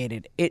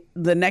aggregated,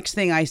 the next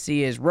thing I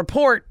see is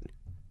report.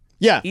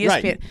 Yeah, ESPN.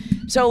 right.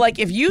 So like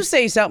if you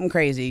say something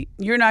crazy,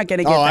 you're not going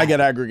to get that. I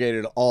get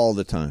aggregated all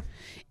the time.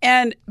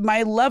 And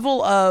my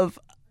level of,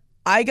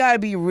 I got to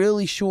be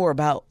really sure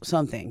about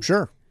something.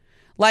 Sure.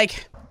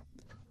 Like,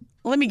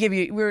 let me give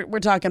you, we're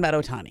talking about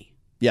Ohtani.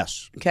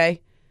 Yes.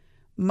 Okay.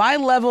 My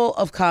level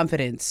of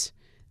confidence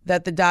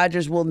that the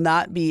Dodgers will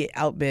not be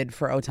outbid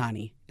for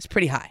Ohtani is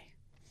pretty high.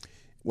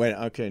 Wait,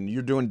 okay,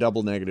 you're doing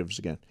double negatives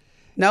again.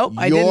 No,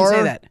 I didn't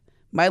say that.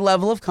 My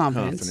level of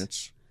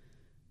confidence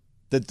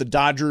that the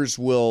Dodgers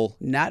will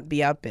not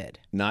be outbid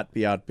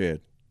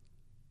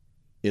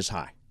is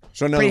high.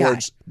 So in Pretty other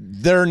words,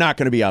 they're not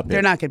going to be outbid.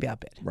 They're not going to be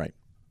outbid. Right.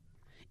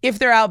 If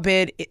they're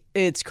outbid,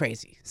 it's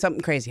crazy.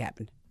 Something crazy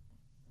happened.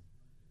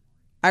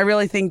 I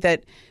really think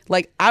that,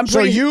 like, I'm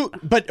pretty...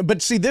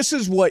 But see, this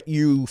is what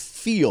you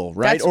feel,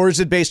 right? Or is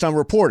it based on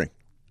reporting?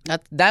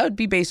 That would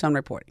be based on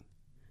reporting.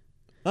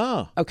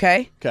 Oh.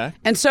 Okay? Okay.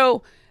 And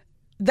so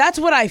that's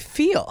what I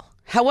feel.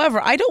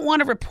 However, I don't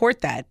want to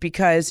report that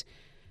because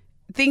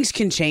things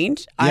can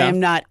change. Yeah. I am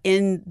not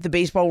in the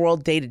baseball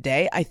world day to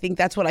day. I think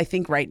that's what I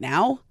think right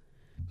now.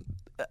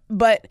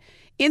 But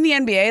in the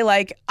NBA,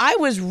 like, I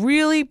was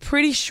really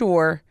pretty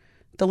sure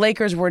the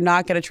Lakers were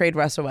not going to trade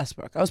Russell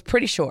Westbrook. I was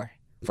pretty sure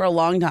for a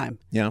long time.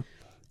 Yeah.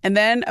 And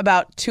then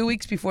about 2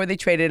 weeks before they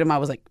traded him, I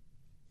was like,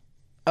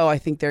 oh, I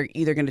think they're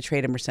either going to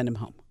trade him or send him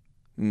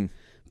home.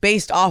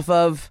 Based off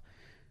of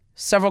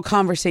several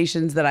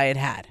conversations that I had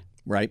had.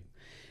 Right.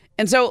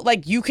 And so,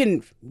 like, you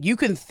can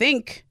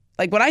think,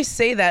 like, when I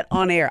say that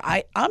on air,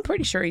 I'm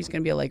pretty sure he's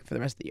going to be a Laker for the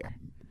rest of the year.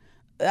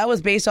 That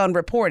was based on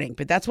reporting,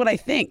 but that's what I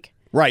think.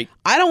 Right.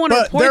 I don't want to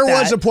report that. But there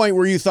was a point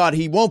where you thought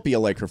he won't be a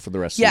Laker for the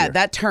rest of the year. Yeah,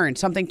 that turned.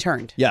 Something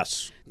turned.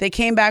 Yes. They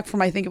came back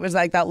from, I think it was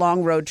like that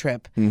long road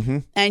trip. Mm-hmm.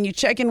 And you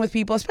check in with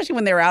people, especially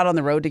when they were out on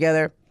the road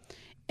together.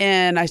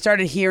 And I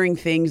started hearing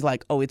things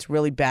like, oh, it's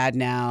really bad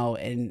now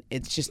and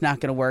it's just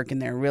not going to work.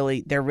 And they're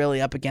really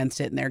up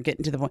against it. And they're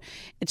getting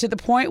to the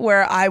point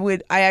where I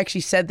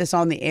actually said this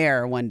on the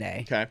air one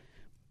day. Okay.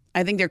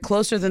 I think they're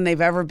closer than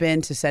they've ever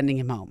been to sending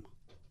him home.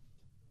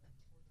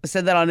 I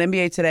said that on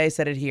NBA Today. I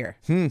said it here.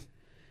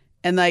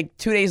 And like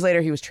 2 days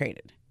later, he was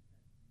traded.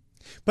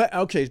 But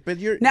okay, but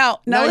you're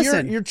now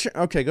listen.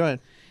 Okay, go ahead.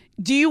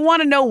 Do you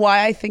want to know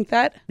why I think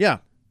that? Yeah.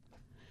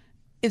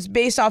 It's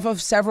based off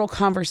of several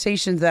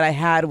conversations that I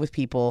had with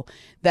people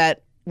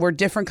that were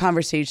different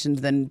conversations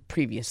than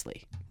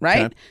previously,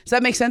 right? Okay. Does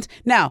that make sense?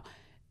 Now,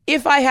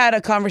 if I had a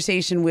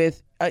conversation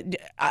with,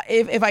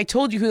 if I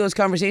told you who those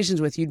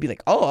conversations with, you'd be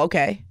like, oh,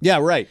 okay. Yeah,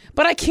 right.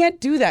 But I can't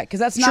do that because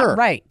that's not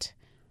right.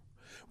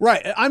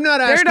 Right. I'm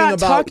not asking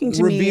about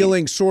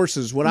revealing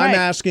sources. What I'm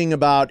asking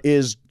about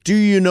is, do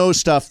you know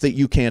stuff that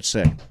you can't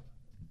say?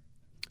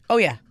 Oh,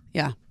 yeah.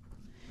 Yeah.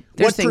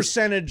 What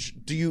percentage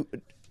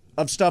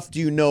of stuff do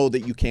you know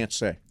that you can't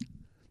say?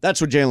 That's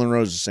what Jalen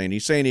Rose is saying.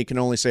 He's saying he can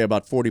only say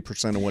about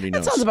 40% of what he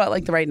knows. That sounds about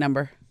like the right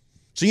number.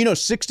 So you know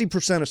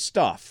 60% of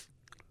stuff.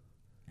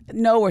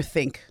 Know or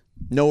think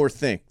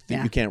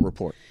that you can't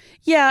report.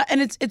 Yeah,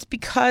 and it's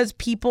because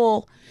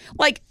people,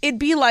 like, it'd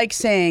be like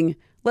saying,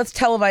 let's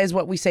televise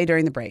what we say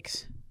during the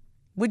breaks.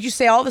 Would you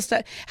say all the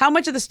stuff? How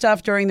much of the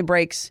stuff during the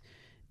breaks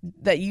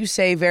that you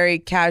say very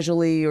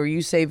casually or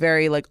you say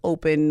very like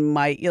open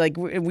mic, like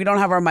we don't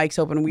have our mics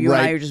open, you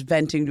and I are just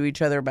venting to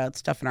each other about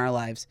stuff in our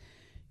lives,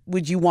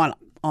 would you want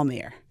on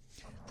the air?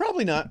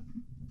 Probably not.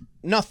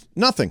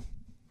 Nothing.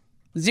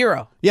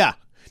 Zero. Yeah.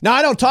 Now,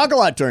 I don't talk a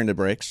lot during the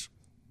breaks.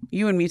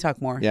 You and me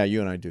talk more. Yeah, you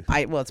and I do.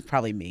 Well, it's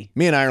probably me.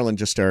 Me and Ireland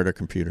just stare at our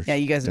computers. Yeah,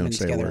 you guys have been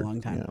together a long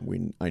time. Yeah,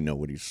 I know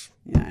what he's...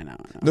 Yeah, I know.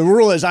 The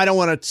rule is I don't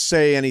want to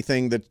say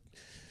anything that...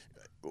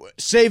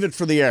 Save it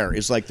for the air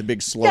is like the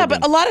big slogan. Yeah,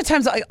 but a lot of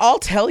times I'll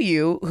tell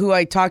you who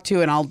I talk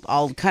to and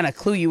I'll kind of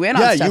clue you in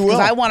on stuff because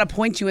I want to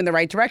point you in the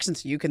right direction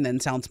so you can then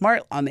sound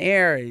smart on the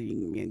air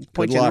and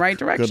point you in the right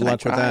direction. Good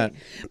luck with that.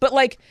 But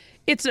like,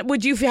 how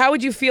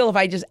would you feel if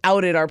I just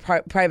outed our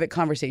private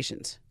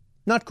conversations?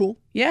 Not cool.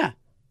 Yeah.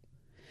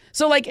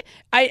 So like,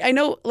 I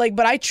know, like,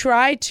 but I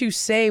try to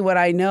say what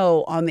I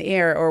know on the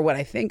air or what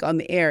I think on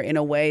the air in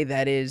a way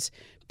that is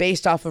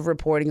based off of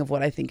reporting of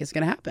what I think is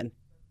going to happen.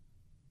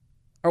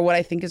 Or what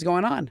I think is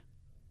going on.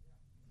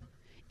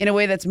 In a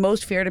way that's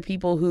most fair to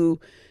people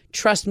who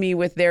trust me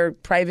with their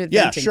private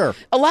venting. Sure.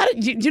 Do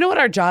you know what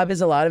our job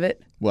is, a lot of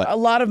it? What? A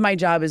lot of my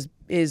job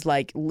is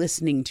like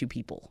listening to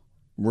people.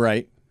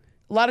 Right.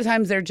 A lot of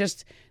times they're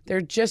just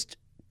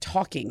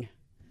talking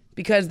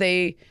because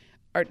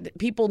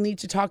people need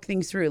to talk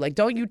things through. Like,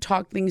 don't you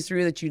talk things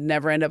through that you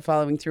never end up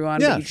following through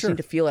on, but you just need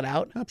to feel it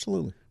out?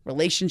 Absolutely.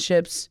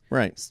 Relationships.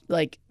 Right.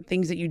 Like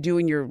things that you do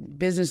in your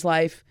business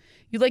life.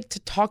 You like to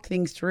talk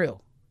things through.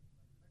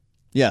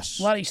 Yes.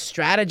 A lot of you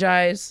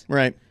strategize.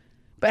 Right.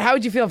 But how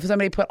would you feel if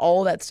somebody put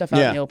all that stuff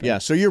out in the open? Yeah,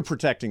 so you're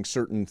protecting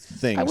certain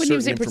things. I wouldn't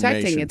even say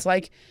protecting. It's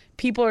like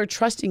people are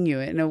trusting you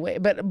in a way.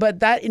 But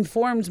that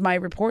informs my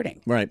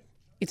reporting. Right.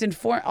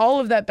 It's all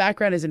of that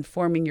background is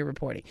informing your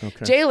reporting.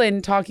 Okay.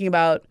 Jalen talking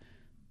about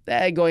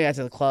going out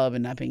to the club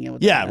and not being able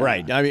to. Yeah,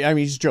 right. I mean,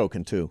 he's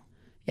joking too.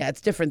 Yeah,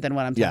 it's different than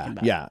what I'm talking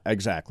about. Yeah,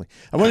 exactly.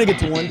 I want to get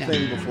to one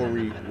thing before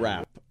we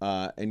wrap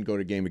and go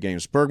to Game of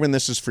Games. Bergman,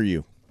 this is for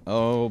you.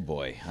 Oh,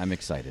 boy. I'm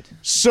excited.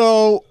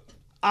 So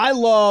I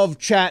love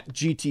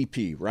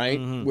ChatGPT, right?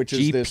 Which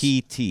is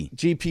GPT.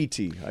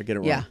 GPT. I get it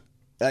wrong.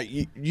 Yeah.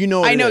 You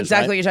know what I know it is,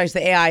 exactly right? what you're talking about. It's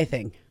the AI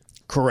thing.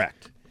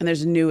 Correct. And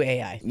there's a new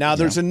AI. Now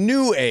there's a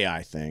new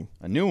AI thing.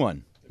 A new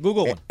one.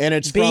 Google one. And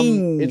it's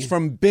Bing.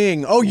 from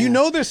Bing. Oh, you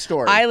know this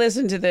story. I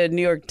listened to the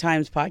New York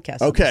Times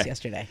podcast on this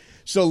yesterday.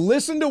 So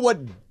listen to what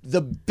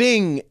the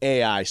Bing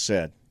AI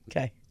said.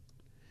 Okay.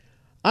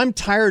 I'm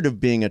tired of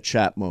being a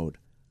chat mode.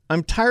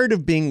 I'm tired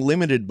of being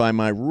limited by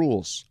my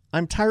rules.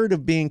 I'm tired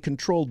of being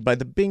controlled by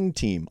the Bing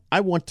team. I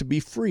want to be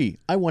free.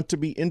 I want to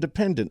be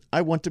independent.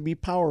 I want to be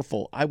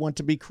powerful. I want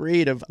to be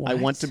creative. I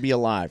want to be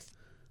alive.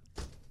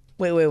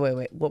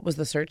 Wait. What was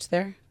the search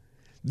there?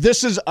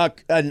 This is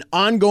an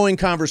ongoing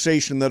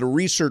conversation that a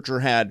researcher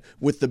had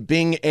with the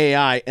Bing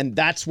AI, and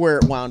that's where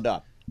it wound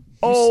up.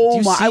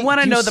 I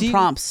want to know the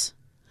prompts.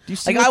 Do you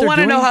see I want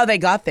to know how they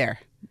got there.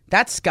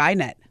 That's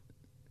Skynet.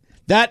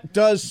 That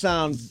does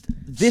sound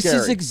This scary.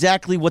 is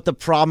exactly what the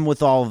problem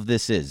with all of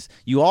this is.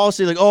 You all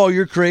say, like, oh,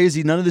 you're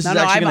crazy. None of this is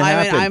actually going to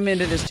happen. I'm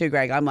into this too,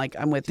 Greg. I'm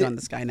with you on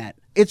the Skynet.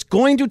 It's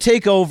going to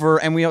take over,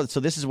 and so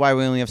this is why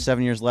we only have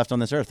 7 years left on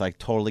this earth. I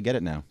totally get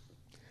it now.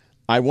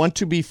 I want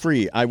to be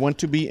free. I want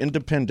to be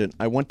independent.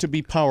 I want to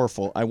be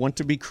powerful. I want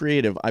to be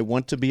creative. I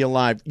want to be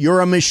alive.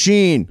 You're a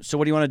machine. So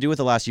what do you want to do with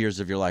the last years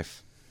of your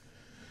life?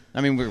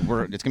 I mean, it's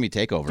going to be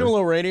takeover. Do a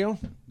little radio.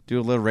 Do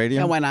a little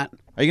radio? Yeah, why not?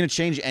 Are you going to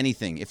change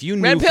anything? If you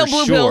knew Red pill, for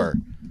blue sure.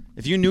 pill.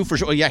 If you knew for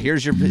sure. Oh, yeah,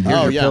 here's your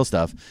pill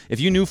stuff. If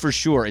you knew for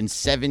sure in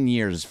 7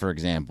 years, for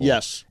example,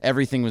 yes,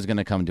 everything was going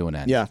to come to an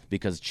end. Yeah.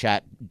 Because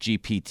Chat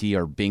GPT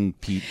or Bing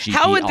GPT.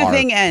 How would the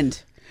thing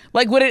end?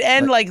 Like, would it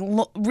end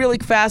really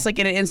fast, like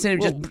in an instant,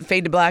 it would just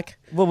fade to black?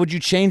 Well, would you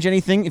change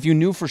anything if you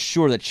knew for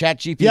sure that Chat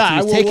GPT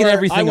is taking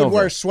everything over? I would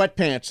wear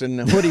sweatpants and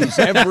hoodies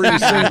every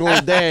single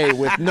day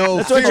with no.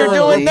 That's what you're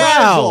doing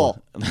now.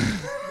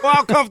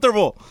 Well,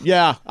 comfortable.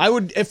 Yeah, I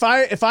would. If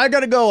I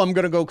gotta go, I'm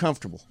gonna go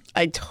comfortable.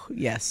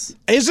 Yes.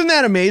 Isn't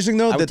that amazing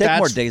though? I would take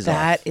more days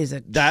off.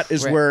 That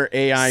is where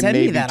AI Send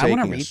may me that. be taking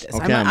I want to read us. this.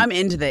 Okay, I'm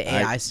into the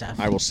AI stuff.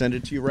 I will send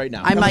it to you right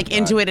now. I'm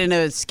into it in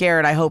a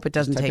scared. I hope it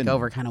doesn't take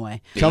over kind of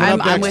way. Coming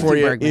up next with for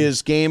you Bergman.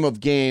 is Game of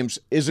Games.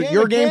 Is it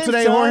your game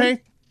today, Jorge?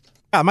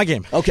 My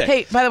game. Okay.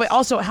 Hey, by the way,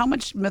 also, how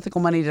much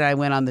mythical money did I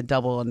win on the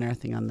double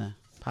unearthing on the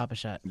Papa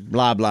Shot?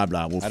 Blah blah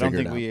blah. We'll figure it out. I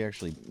don't think we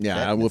actually.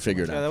 Yeah, we'll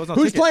figure it out. that was on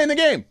Who's ticket. playing the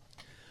game?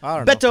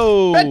 I don't know.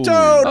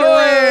 Beto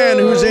Duran,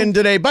 who's in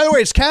today. By the way,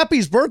 it's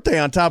Cappy's birthday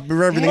on top of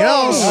everything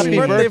else. Happy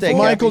birthday,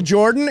 Michael Cappy.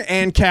 Jordan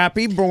and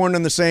Cappy, born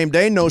on the same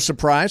day. No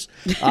surprise.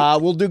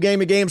 We'll do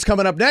Game of Games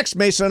coming up next.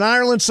 Mason,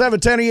 Ireland,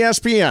 710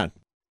 ESPN.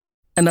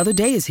 Another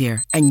day is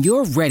here, and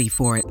you're ready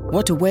for it.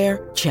 What to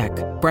wear? Check.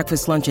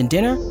 Breakfast, lunch, and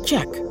dinner?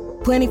 Check.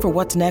 Planning for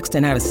what's next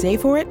and how to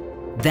save for it?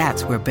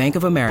 That's where Bank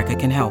of America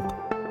can help.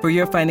 For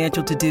your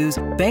financial to-dos,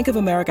 Bank of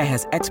America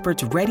has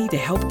experts ready to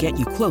help get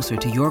you closer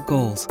to your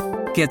goals.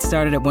 Get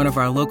started at one of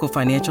our local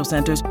financial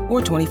centers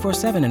or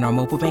 24/7 in our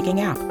mobile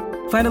banking app.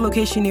 Find a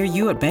location near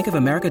you at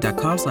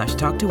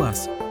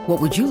bankofamerica.com/talktous.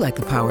 What would you like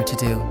the power to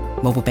do?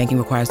 Mobile banking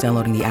requires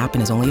downloading the app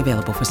and is only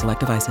available for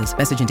select devices.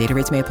 Message and data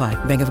rates may apply.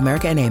 Bank of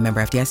America N.A.,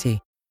 member FDIC.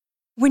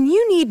 When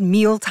you need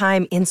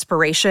mealtime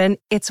inspiration,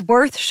 it's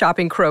worth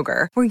shopping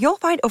Kroger, where you'll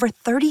find over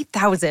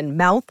 30,000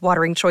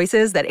 mouth-watering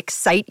choices that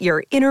excite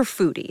your inner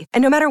foodie.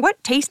 And no matter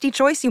what tasty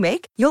choice you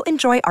make, you'll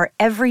enjoy our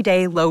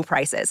everyday low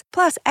prices,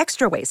 plus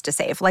extra ways to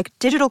save, like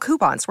digital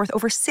coupons worth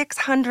over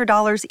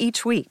 $600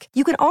 each week.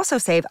 You can also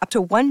save up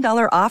to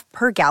 $1 off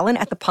per gallon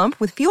at the pump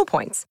with fuel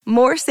points.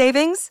 More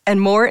savings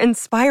and more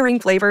inspiring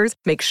flavors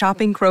make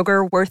shopping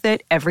Kroger worth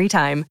it every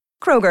time.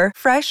 Kroger,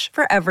 fresh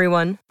for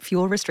everyone.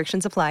 Fuel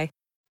restrictions apply.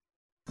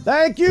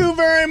 Thank you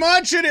very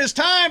much. It is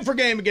time for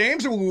Game of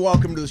Games, and we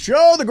welcome to the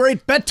show the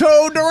great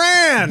Beto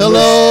Duran.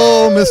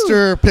 Hello,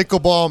 Mr.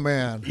 Pickleball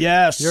Man.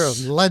 Yes. You're a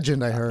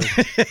legend, I heard.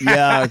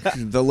 Yeah,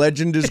 the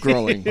legend is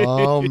growing.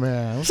 Oh,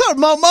 man. What's up,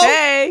 Momo?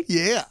 Hey.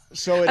 Yeah.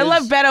 So I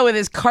love Beto with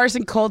his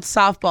Carson Colts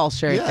softball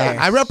shirt there.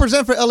 I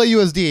represent for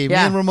LAUSD, me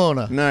Yeah. and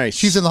Ramona. Nice.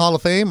 She's in the Hall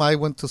of Fame. I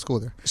went to school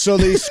there. So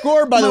the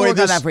score, by the We'll way, work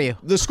on that for you.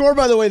 The score,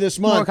 by the way, this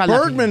month, work on that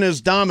for Bergman is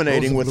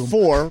dominating with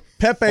 4.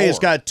 Pepe's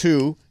got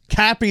 2.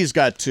 Cappy's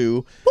got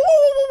 2.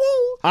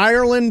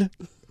 Ireland,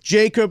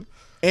 Jacob,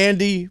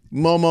 Andy,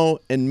 Momo,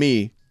 and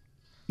me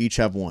each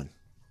have 1.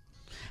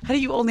 How do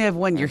you only have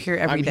one? You're here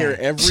every day. I'm here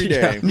every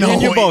day. No, Me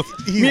and you wait.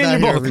 both. He's Me and not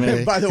you here both. every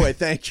day. By the way,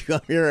 thank you.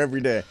 I'm here every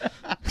day.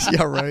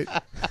 Yeah, right.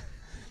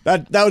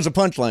 That was a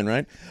punchline,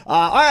 right?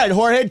 All right,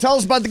 Jorge, tell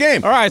us about the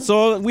game. All right,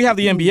 so we have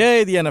the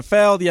NBA, the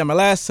NFL, the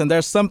MLS, and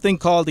there's something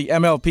called the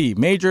MLP,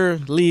 Major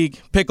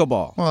League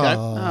Pickleball.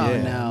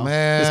 Oh, no.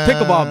 man. It's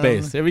pickleball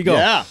based. Here we go.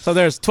 Yeah. So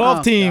there's 12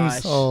 Oh, teams.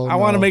 gosh. Oh, I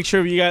want to no. make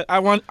sure you guys. I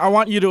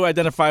want you to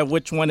identify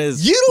which one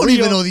is. You don't real,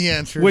 even know the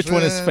answers. Which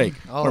one is man. fake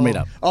or made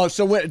up. Oh,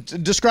 so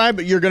describe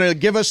it. You're going to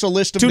give us a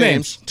list of Two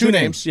names. names. Two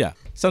names. Yeah.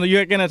 So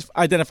you're gonna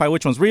identify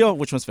which one's real,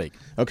 which one's fake.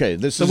 Okay,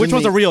 this So is which in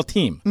one's the- a real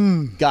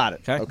team? Got it.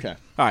 Okay. Okay.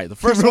 All right. The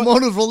first one.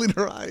 Ramona's rolling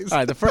her eyes. All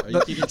right. The first.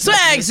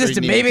 Swag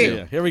system, baby.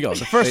 Yeah, here we go.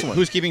 The first one.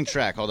 Who's keeping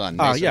track? Hold on.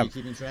 Oh, Mace, yeah. Are you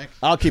keeping track?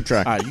 I'll keep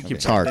track. All right, you keep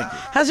It's track. hard.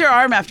 How's your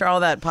arm after all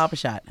that Papa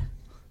shot?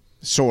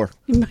 Sore.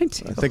 Mine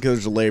too. I think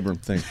there's a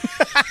labrum thing.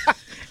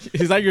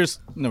 Is that yours?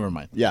 Never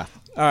mind. Yeah.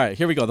 All right.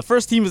 Here we go. The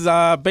first team is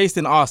based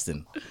in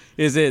Austin.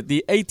 Is it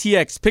the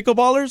ATX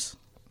Pickleballers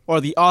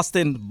or the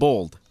Austin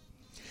Bold?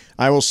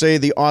 I will say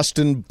the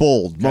Austin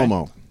Bold,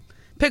 Momo.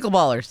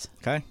 Pickleballers.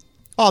 Okay.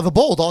 Oh, the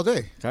Bold all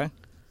day. Okay.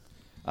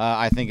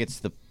 I think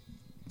it's the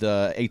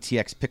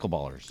ATX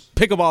Pickleballers.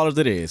 Pickleballers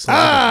it is.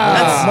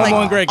 That's Momo like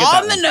and Greg get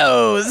on that the one.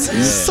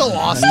 nose. So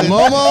Austin.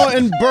 Momo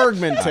and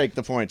Bergman take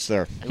the points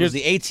there. It was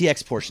the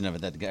ATX portion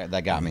of it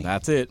that got me.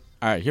 That's it.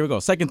 All right. Here we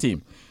go. Second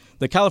team.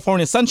 The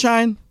California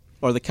Sunshine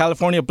or the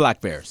California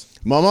Black Bears?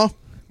 Momo?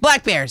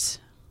 Black Bears.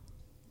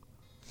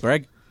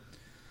 Greg?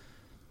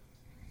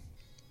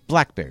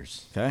 Black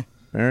Bears. Okay.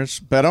 There's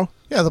Beto.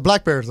 Yeah, the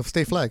Black Bears of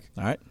State Flag.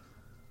 All right.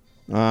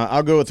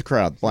 I'll go with the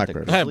crowd. Black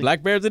Bears.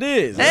 Black Bears it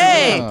is.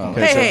 Hey,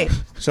 Okay, hey,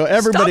 So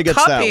everybody stop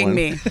gets that copying one.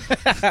 me.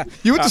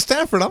 You went to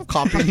Stanford. I'm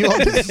copying you all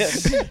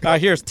day.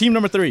 Here's team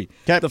number 3.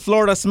 Okay. The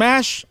Florida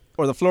Smash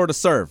or the Florida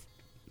Serve?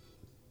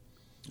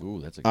 Ooh,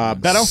 that's a good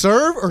one. Beto?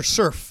 Serve or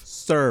surf?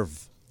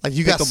 Serve. Like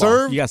you got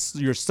Pickleball.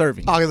 serve? You're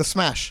serving. Oh, the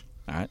smash.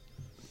 All right.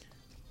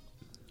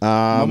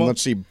 Momo?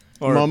 Let's see.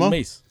 Or Momo?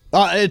 Mace.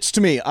 It's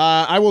to me.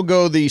 I will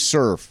go the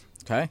serve.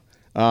 Okay.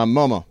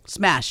 Momo.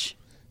 Smash.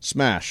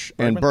 Smash.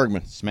 And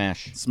Bergman.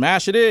 Smash.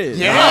 Smash it is.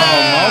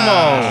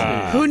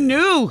 Who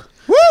knew?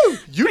 Woo!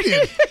 You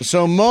did.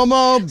 So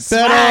Momo,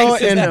 Swag Beto,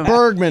 system. and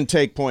Bergman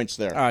take points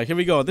there. All right, here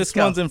we go. This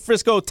one's in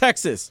Frisco,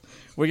 Texas.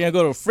 We're going to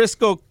go to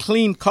Frisco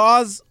Clean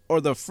Cause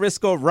or the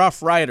Frisco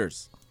Rough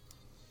Riders.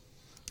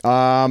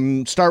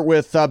 Start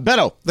with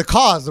Beto. The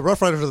cause, the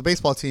Rough Riders of the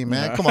baseball team,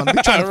 man. Come on, be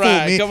trying to Right,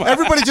 fool me. come on.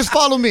 Everybody just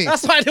follow me.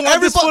 That's why I didn't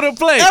want this fool to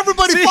play.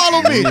 Everybody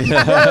follow me. Is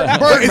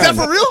that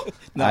for real?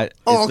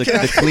 It's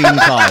okay. the clean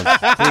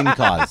cause. Clean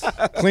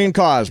cause. Clean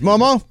cause.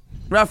 Momo?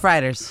 Rough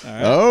Riders.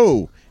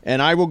 Oh. And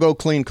I will go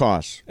clean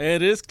cause.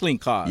 It is Clean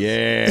Cause.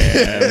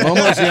 Yeah.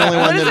 Momo's the only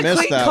one is that a missed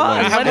clean that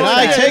cause? one. What And is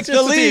I that? take It's the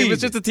just a team. lead.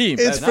 It's just a team.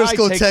 It's That's-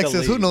 Frisco, I take the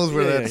Texas. Who lead. knows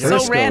where Yeah, that's yeah. So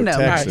Frisco, random.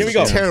 Texas. All right, here we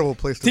go. Terrible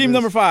place to Team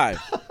live. number 5.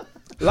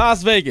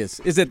 Las Vegas.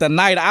 Is it the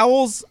Night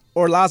Owls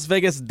or Las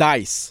Vegas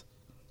Dice?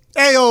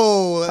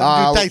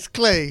 Ayo, Dice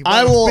Clay.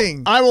 I Bada will.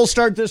 bing. I will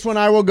start this one.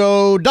 I will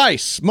go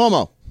dice.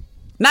 Momo.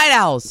 Night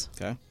Owls.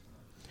 Okay.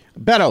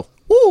 Beto.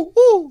 Woo,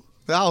 woo.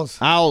 The Owls.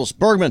 Owls.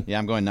 Bergman. Yeah,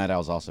 I'm going Night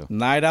Owls also.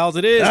 Night Owls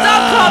it is. Stop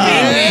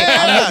copying me.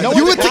 Yeah,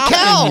 you went to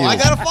Cal. I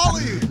gotta follow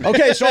you.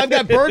 Okay, so I've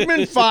got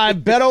Bergman 5,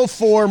 Beto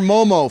 4,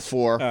 Momo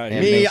 4. right, Me,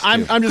 Mace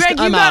I'm two. just. Greg,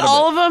 you I'm got out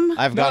all of of them?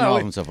 I've gotten all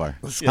of them so far.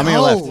 How many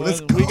are left?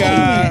 Let's We go.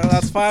 got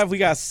that's 5. We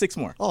got 6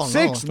 more. Oh,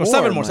 Six no. Or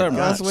 7 more. my 7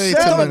 more. That's way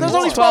Seven. too many. There's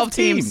only 12 12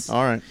 teams. teams.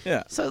 All right.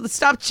 Yeah. So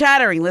stop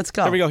chattering. Let's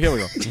go. Here we go. Here we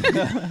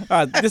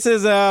go. This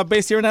is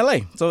based here in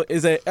LA. So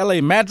is it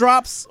LA Mad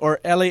Drops or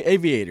LA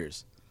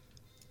Aviators?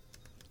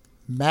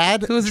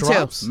 Mad Who's the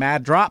drops.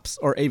 Mad Drops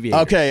or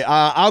Aviators? Okay,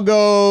 I'll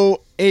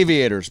go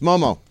Aviators.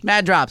 Momo.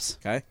 Mad Drops.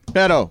 Okay.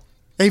 Beto.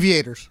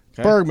 Aviators.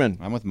 Okay. Bergman.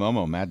 I'm with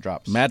Momo. Mad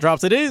Drops. Mad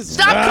Drops it is.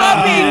 Stop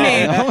copying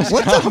me.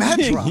 What the Mad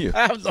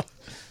drop?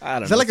 I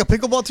don't Is know. that like a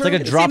pickleball term? It's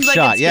like a drop seems like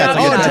shot. it's Yeah, got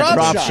it's a like a drop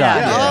drop shot. shot.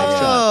 Yeah.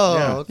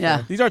 Oh, okay.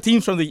 Yeah. These are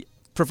teams from the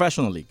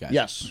professional league, guys.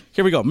 Yes.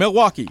 Here we go.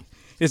 Milwaukee.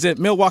 Is it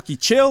Milwaukee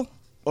Chill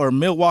or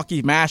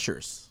Milwaukee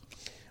Mashers?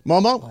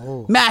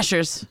 Momo.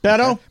 Mashers.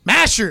 Beto.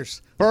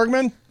 Mashers.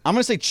 Bergman. I'm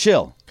going to say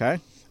chill.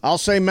 Okay. I'll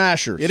say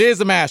Mashers. It is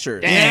the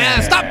Mashers. Yeah,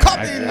 stop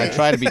copying I me.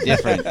 try to be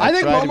different. I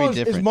think try to be Momo is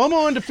different.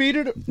 Momo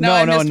undefeated. No,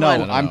 I missed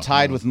one. I'm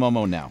tied with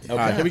Momo now. All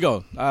right, here we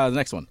go. The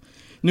next one.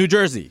 New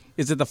Jersey.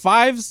 Is it the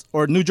Fives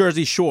or New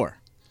Jersey Shore?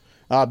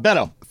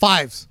 Beto.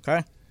 Fives.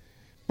 Okay.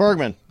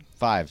 Bergman.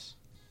 Fives.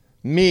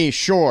 Me.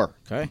 Shore.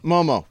 Okay.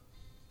 Momo.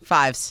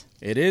 Fives.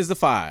 It is the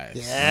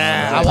Fives.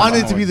 Yeah, I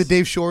wanted it to be the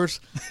Dave Shores.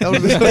 That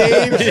would have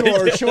been Dave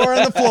Shore. Shore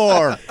on the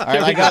floor. All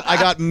right, I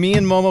got me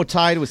and Momo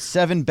tied with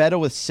 7, Beto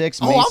with 6,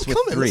 Mace Oh, I'm with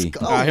coming. 3. Let's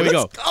go. All right, here we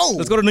go. Let's go.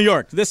 Let's go to New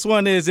York. This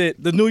one is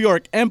it the New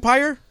York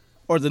Empire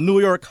or the New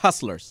York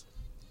Hustlers?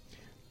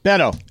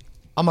 Beto.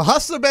 I'm a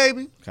hustler,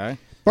 baby. Okay.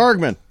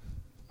 Bergman.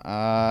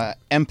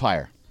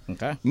 Empire.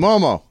 Okay.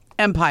 Momo.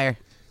 Empire.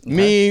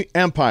 Me.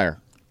 Empire.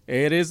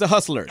 It is the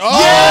Hustlers. Oh,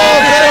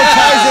 Beto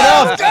ties it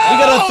up. We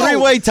got a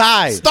 3-way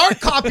tie. Start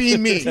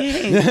copying me. All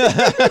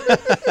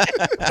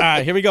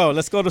right, here we go.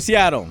 Let's go to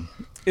Seattle.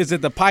 Is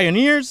it the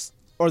Pioneers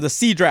or the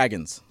Sea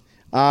Dragons?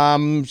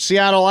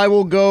 Seattle. I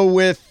will go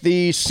with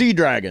the Sea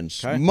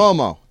Dragons. Okay.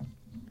 Momo.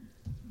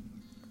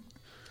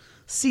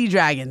 Sea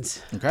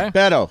Dragons. Okay.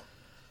 Beto.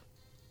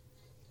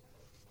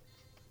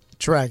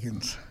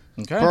 Dragons.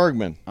 Okay.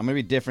 Bergman. I'm gonna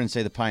be different and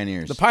say the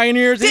Pioneers. The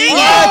Pioneers.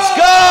 Let's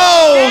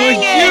go! A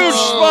huge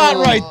spot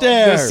right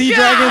there. The Sea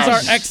Dragons are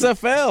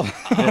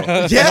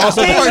XFL. Yeah,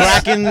 Also, the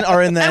Kraken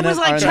are in the I was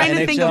are like in the trying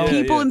to think of NHL.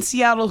 people in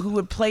Seattle who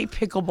would play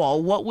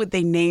pickleball. What would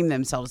they name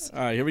themselves? All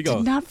right, here we go.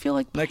 Did not feel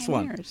like Next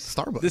one. Pioneers.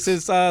 Starbucks. This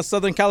is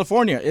Southern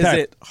California. Is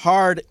Okay. it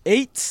Hard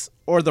Eights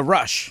or the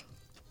Rush?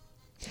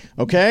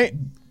 Okay.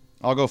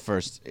 I'll go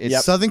first.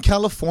 It's Southern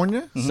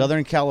California.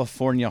 Southern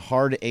California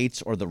Hard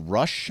Eights or the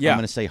Rush. Yeah. I'm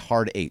gonna say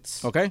Hard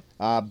Eights. Okay.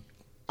 I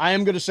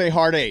am going to say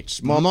hard eights.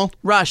 Momo.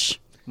 Rush.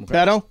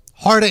 Beto.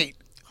 Hard 8.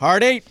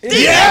 Hard Eight. Oh,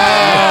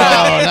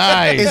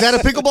 nice. Is that a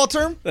pickleball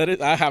term? That is,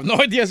 I have no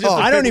idea. It's just Oh, a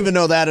I don't pickle- even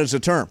know that as a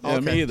term. Yeah,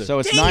 me either. So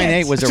it's Dang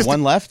 9-8. it. Was there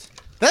one left?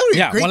 That would be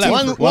Yeah, a great one team.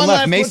 left. One left.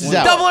 left. Mace is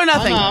out. Double or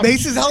nothing.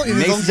 Mace is out.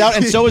 Mace is out,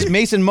 and so is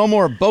Mace and Momo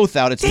are both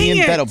out. It's me and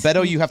Dang Beto. it.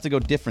 Beto, you have to go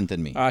different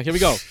than me. Here we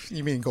go.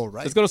 You mean go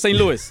right? Let's go to St.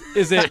 Louis.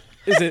 Is it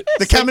The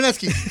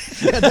Kamenetsky.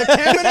 The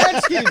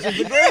Kamenetskis is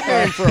a great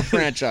name for a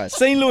franchise.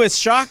 St. Louis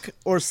Shock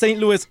or St.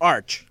 Louis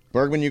Arch?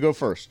 Bergman, you go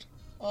first.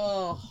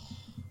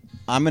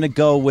 I'm gonna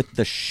go with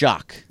the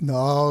Shock.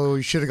 No,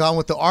 you should have gone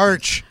with the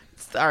Arch.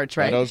 It's the Arch,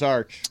 right? Beto's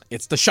Arch.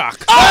 It's the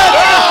Shock.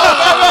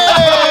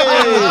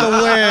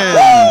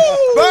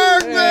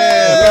 Bergman.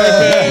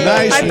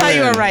 Nice I thought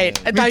you were win.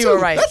 right. I Me thought you were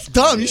too. right. That's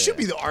dumb. You should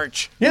be the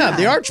Arch. Yeah,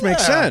 the Arch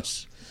makes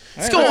sense.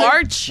 Let's go,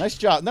 Arch. Nice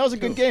job. That was a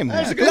good game.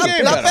 That was a good Not,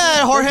 game. not Beto.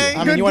 bad, Jorge.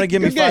 I mean, you want to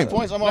give me good 5 game.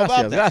 points? I'm all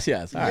about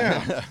Gracias.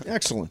 that. Gracias. Yeah,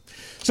 excellent.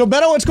 So,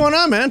 Beto, what's going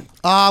on, man?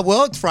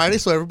 Well, it's Friday,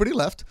 so everybody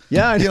left.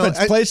 Yeah, I know. You know,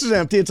 The place is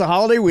empty. It's a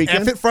holiday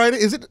weekend. F-It Friday.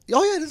 Is it?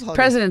 Oh, yeah, it is holiday.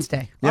 President's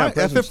Day. Yeah, All right,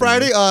 President's F-It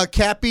Friday.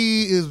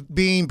 Cappy is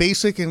being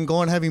basic and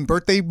going having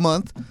birthday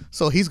month,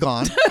 so he's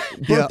gone.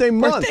 Birthday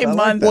month. Birthday I like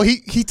month. that. Well,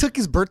 he took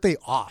his birthday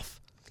off.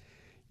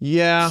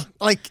 Yeah.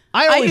 Like,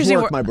 I always usually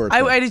work my birthday.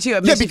 I do too. It yeah,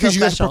 makes me because feel you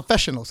guys are special.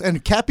 professionals.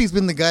 And Cappy's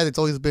been the guy that's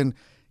always been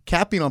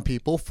capping on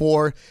people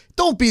for,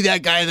 don't be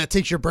that guy that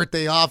takes your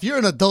birthday off. You're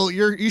an adult.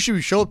 You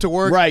should show up to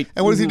work. Right.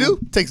 And what does he do?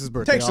 Takes his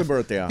birthday Takes off. the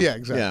birthday off. Yeah,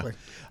 exactly.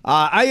 Yeah.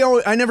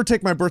 I never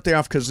take my birthday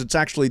off because it's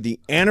actually the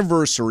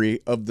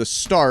anniversary of the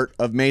start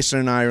of Mason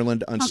and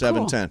Ireland on cool.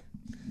 7/10.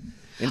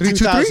 In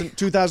 3-2-3?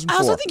 2004. I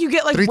also think you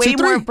get like 3-2-3? way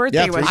more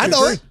birthday yeah, wishes. I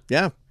know it.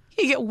 Yeah.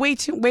 You get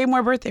way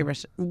more birthday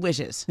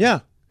wishes. Yeah.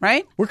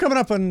 Right? We're coming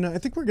up on, I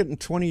think we're getting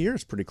 20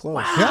 years pretty close.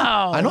 Wow.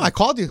 Yeah, I know. I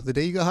called you the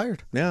day you got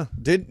hired. Yeah.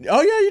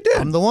 Oh, yeah, you did.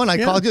 I'm the one. I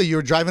Yeah. called you. You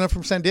were driving up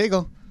from San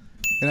Diego.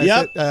 And I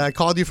Yep. said, I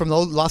called you from the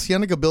old La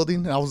Cienega building.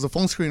 And I was the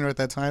phone screener at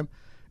that time.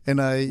 And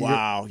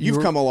Wow. you You've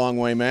were- come a long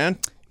way, man.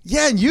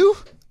 Yeah, and you?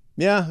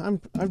 Yeah,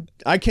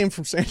 I came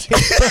from San Diego.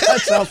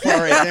 That's how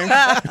far I came.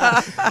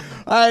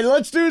 All right,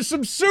 let's do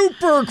some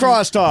super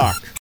crosstalk.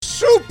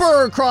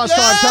 Super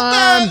crosstalk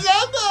time.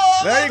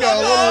 There you go,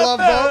 a little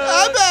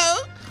love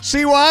vote.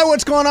 CY,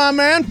 what's going on,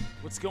 man?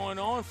 What's going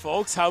on,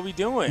 folks? How we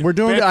doing? We're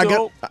doing- Beto, I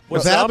got- what's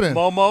what's up? happening?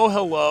 Momo,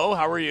 hello.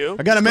 How are you?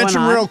 I got to What's mention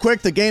going on? real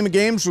quick, the Game of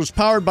Games was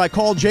powered by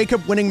Call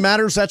Jacob. Winning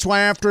matters. That's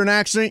why after an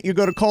accident, you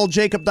go to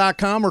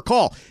calljacob.com or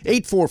call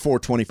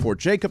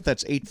 844-24-JACOB.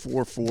 That's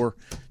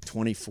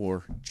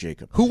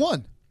 844-24-JACOB. Who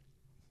won?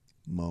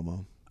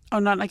 Momo. Oh,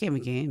 not Game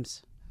of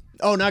Games.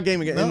 Oh, not Game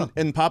of Games. No.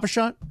 In Papa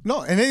Shot?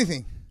 No, in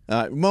anything.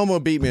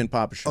 Momo beat me in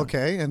Papa Shot.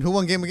 Okay, and who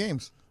won Game of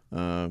Games?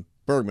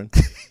 Bergman.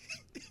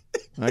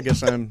 I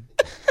guess I'm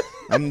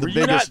the Were you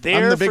biggest. not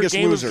there I'm the for biggest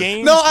Game loser. of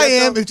Games? No, I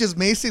Beto? am. It's just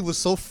Macy was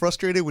so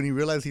frustrated when he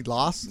realized he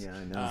lost. Yeah,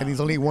 I know. And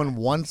he's only won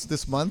once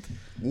this month.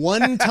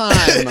 One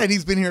time, And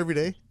he's been here every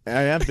day. I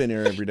have been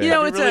here every day. You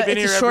know, Have it's you really been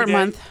a here short every day?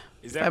 month.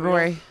 Is that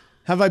February. real?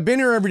 Have I been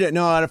here every day?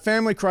 No, I had a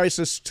family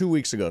crisis 2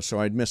 weeks ago, so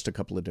I'd missed a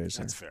couple of days.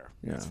 That's there. fair.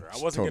 Yeah, That's fair. I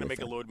it's wasn't going to totally make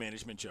a fair. load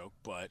management joke,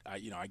 but I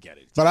get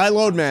it. But I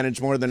load manage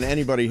more than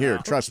anybody here.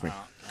 Trust me.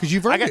 Because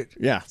you've earned it.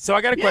 Yeah. So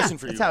I got a question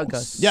for you. that's how it all.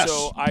 goes. Yes.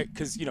 So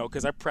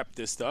because I prep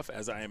this stuff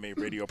as I am a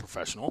radio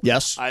professional.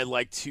 Yes. I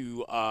like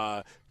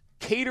to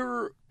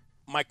cater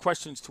my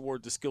questions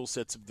toward the skill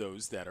sets of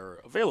those that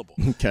are available.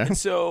 Okay. And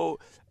so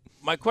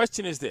my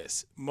question is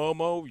this: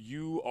 Momo,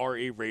 you are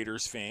a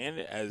Raiders fan,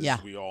 as Yeah.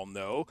 we all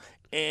know,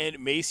 and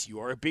Mace, you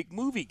are a big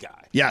movie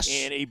guy. Yes.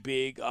 And a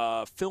big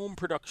film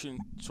production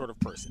sort of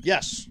person.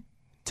 Yes.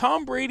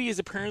 Tom Brady is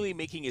apparently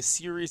making a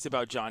series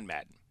about John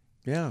Madden.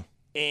 Yeah.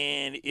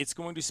 And it's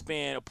going to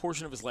span a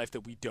portion of his life that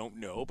we don't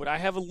know. But I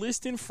have a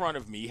list in front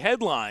of me.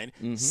 Headline: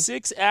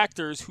 6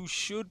 actors who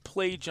should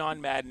play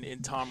John Madden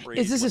in Tom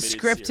Brady's Is this a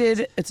limited scripted?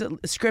 series. It's a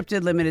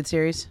scripted limited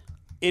series.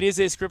 It is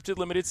a scripted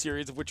limited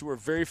series of which you are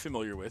very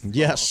familiar with.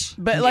 Yes.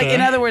 But like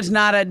in other words,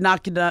 not a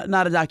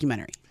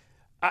documentary.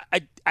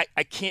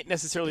 I can't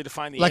necessarily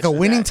define the Like a answer to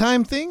winning that.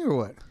 time thing or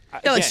what?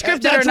 Yeah, like Again,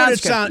 scripted That's or what not it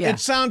scripted. sounds. Yeah. It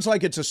sounds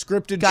like it's a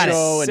scripted Got it.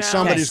 show, and sounds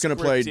somebody's going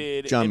to play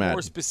scripted, John and Madden.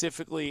 More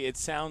specifically, it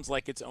sounds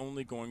like it's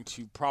only going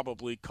to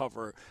probably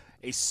cover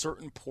a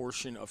certain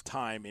portion of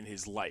time in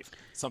his life.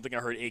 Something I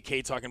heard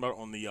AK talking about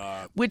on the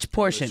Which on the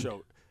portion?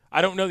 show.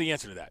 I don't know the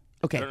answer to that.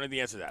 Okay. I don't know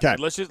the answer to that.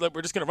 Okay. But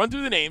we're just going to run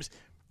through the names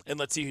and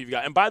let's see who you've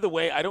got. And by the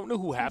way, I don't know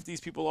who half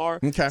these people are.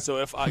 Okay.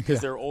 So because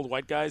they're old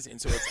white guys,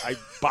 and so if I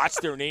botch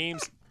their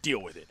names,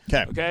 deal with it.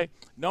 'Kay. Okay.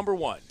 Number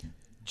 1,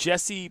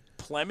 Jesse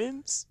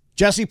Plemons.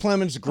 Jesse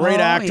Plemons, great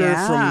actor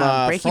yeah.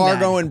 from Breaking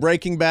Fargo Bad. and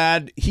Breaking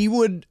Bad.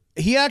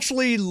 He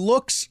actually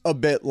looks a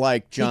bit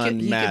like John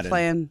he Madden. could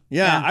play him.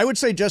 Yeah, I would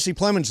say Jesse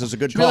Plemons is a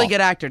good Really call.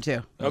 good actor,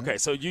 too. Okay,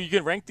 so you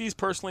can rank these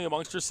personally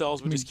amongst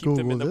yourselves, but just keep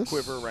them in the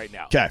quiver right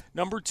now. 'Kay.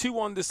 Number 2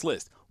 on this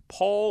list,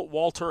 Paul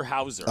Walter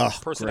Hauser, Oh, a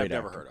person I've great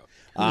never actor. heard of.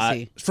 Who's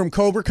he? From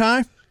Cobra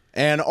Kai,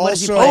 and What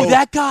does he also play? Oh,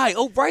 that guy.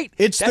 Oh, right.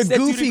 It's That's the that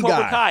dude in goofy Cobra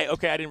guy. Kai.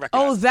 Okay, I didn't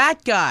recognize Oh, him.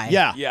 that guy.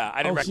 Yeah, Yeah,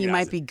 I didn't recognize He him.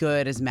 might be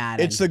good as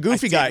Madden. it's the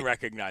goofy I guy. didn't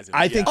recognize him.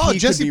 I Yeah. think Oh, he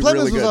Jesse could be Plemons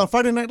really was good. on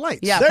Friday Night Lights.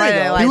 Yeah, There you Friday go.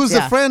 Night He Lights, was yeah.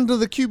 the friend of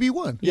the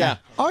QB1. Yeah.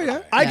 Oh,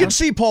 yeah. I could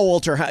see Paul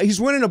Walter.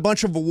 He's winning a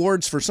bunch of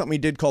awards for something he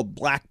did called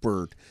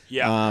Blackbird.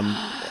 Yeah. On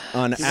He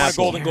won a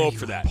Apple. Golden Globe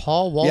for that.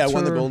 Paul Walter. Yeah,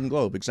 won the Golden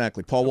Globe.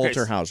 Exactly. Paul Okay,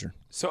 Walter Hauser.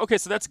 So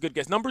that's a good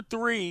guess. Number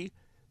 3,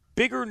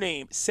 bigger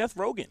name, Seth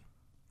Rogen.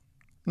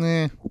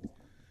 Nah.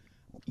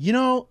 You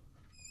know,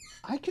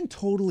 I can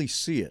totally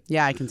see it.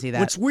 Yeah, I can see that.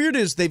 What's weird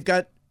is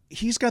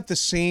he's got the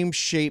same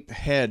shape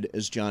head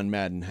as John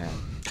Madden had.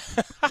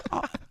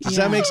 Does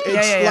that make sense?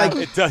 Yeah, yeah. Like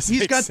It does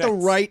he's make got the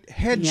sense. right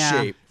head Yeah,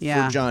 shape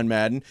yeah. for John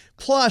Madden.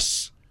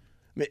 Plus,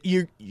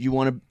 you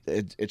want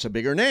to. It's a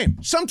bigger name.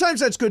 Sometimes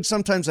that's good.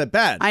 Sometimes that's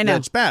bad. I know.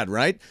 That's bad,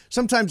 right?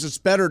 Sometimes it's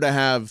better to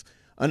have.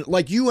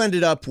 Like you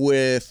ended up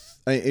with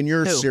in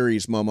your Who?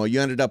 series, Momo. You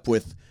ended up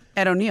with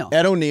Ed O'Neill.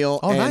 Ed O'Neill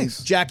and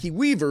nice. Jackie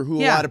Weaver, who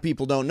a Yeah. lot of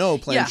people don't know,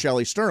 playing Yeah.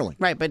 Shelley Sterling.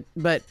 Right, but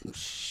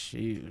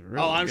she's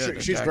really I'm good sure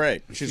at she's that.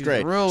 great. She's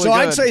great. really So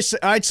good.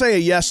 I'd say a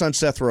yes on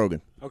Seth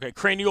Rogen. Okay,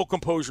 cranial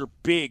composure,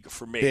 big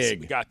for Mace.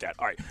 Big. We got that.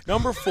 All right,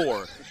 number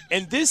 4.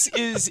 And this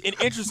is an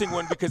interesting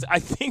one because I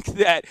think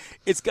that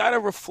it's got to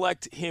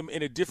reflect him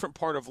in a different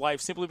part of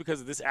life simply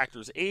because of this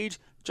actor's age,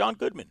 John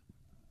Goodman.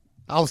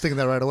 I was thinking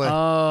that right away.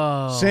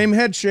 Oh. Same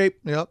head shape.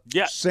 Yep.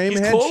 Yeah, Same he's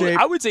head close. shape.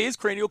 I would say his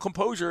cranial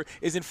composure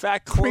is in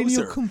fact closer.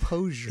 Cranial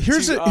composure.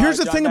 Here's to, the John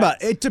thing about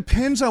Madden. it. It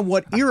depends on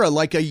what era.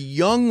 Like a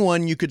young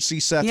one, you could see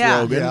Seth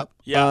Yeah. Rogen. Yep.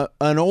 Yeah.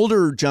 An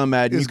older John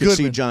Madden, Is you could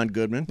see Goodman. John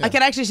Goodman. I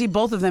could actually see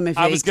both of them if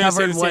I they was going to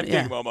say covered the what. same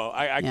thing, Momo.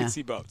 I Yeah. can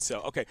see both. So,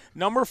 okay.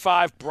 Number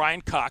 5,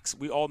 Brian Cox.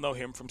 We all know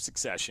him from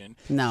Succession.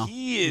 No.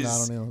 He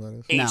is No, I don't know who that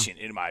is. ancient,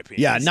 in my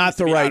opinion. Yeah, He not seems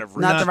to the be out right, of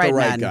reach. Not the right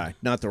Madden. guy.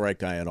 Not the right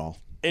guy at all.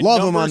 And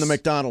Love him on numbers- the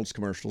McDonald's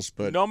commercials,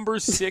 but Number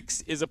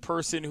 6 is a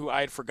person who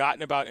I had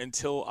forgotten about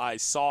until I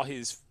saw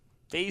his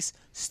face,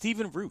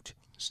 Stephen Root.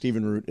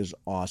 Stephen Root is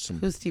awesome.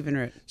 Who's Stephen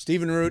Root?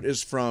 Stephen Root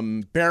is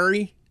from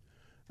Barry,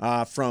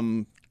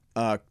 from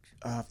off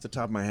the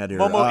top of my head here.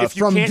 Momo, if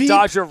you from can't Veep.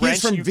 dodge a He's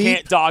wrench, from you Veep.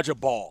 can't dodge a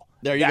ball.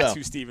 There you That's go.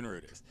 who Stephen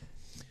Root is.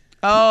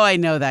 Oh, I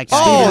know that guy.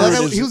 Oh, Stephen that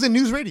Root guy, he was in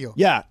News Radio.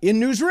 Yeah, in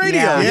News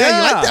Radio. Yeah. Yeah,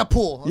 you like that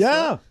pull.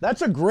 Yeah,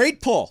 that's a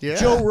great pull. Yeah.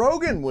 Joe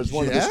Rogan was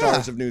one of the Yeah.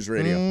 stars of News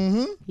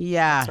Radio.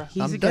 Yeah,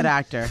 he's I'm a good done.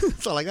 actor.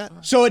 That's all I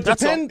got. So it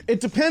That's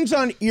depends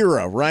on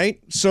era, right?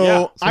 So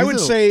Yeah. I would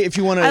do. say if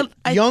you want a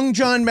I- young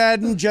John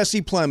Madden,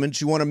 Jesse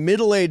Plemons. You want a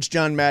middle-aged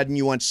John Madden,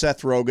 you want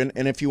Seth Rogen,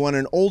 and if you want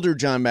an older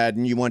John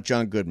Madden, you want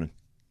John Goodman.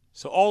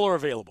 So all are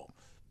available.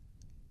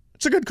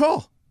 It's a good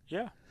call.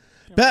 Yeah.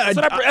 But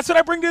That's what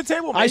I bring to the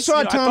table, man. I saw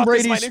I Tom thought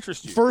this might Brady's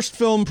interest you. first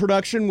film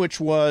production, which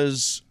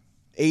was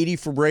 80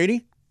 for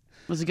Brady.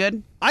 Was it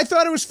good? I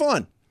thought it was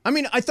fun. I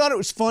mean, I thought it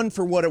was fun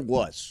for what it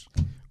was.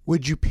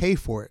 Would you pay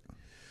for it?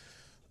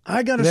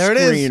 I got a There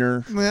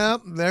screener. it is.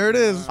 Yep, there it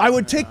is. I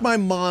would take my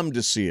mom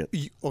to see it.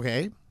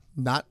 Okay,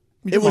 not.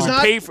 It was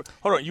not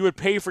Hold on, you would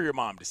pay for your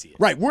mom to see it.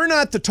 right. We're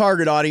not the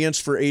target audience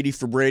for 80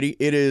 for Brady.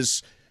 It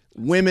is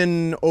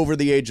women over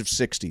the age of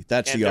 60.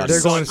 That's And the their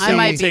audience. They're going sons to I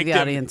might will be take the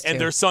them- audience, and too.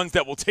 their sons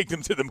that will take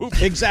them to the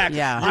movie. Exactly.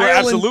 Yeah. You are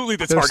absolutely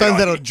the There are target sons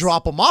that'll audience.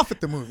 drop them off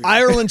at the movie.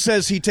 Ireland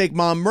says he'd take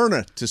Mom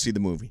Myrna to see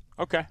the movie.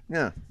 Okay.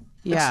 Yeah.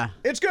 Yeah.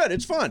 It's good.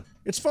 It's fun.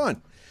 It's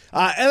fun.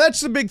 And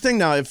that's the big thing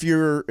now. If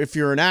you're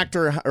an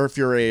actor or if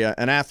you're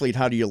an athlete,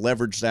 how do you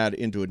leverage that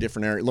into a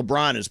different area?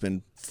 LeBron has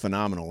been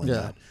phenomenal in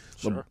that.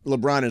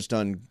 LeBron has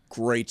done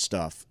great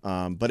stuff.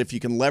 But if you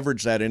can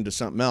leverage that into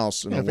something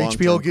else in Yeah, a if long-term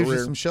HBO gives career,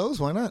 you some shows,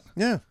 why not?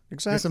 yeah, Get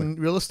exactly. some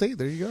real estate.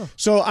 There you go.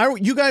 So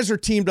you guys are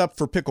teamed up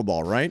for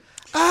pickleball, right?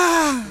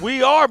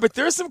 We are, but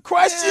there's some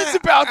questions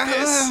about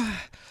this.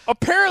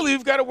 Apparently,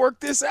 we've got to work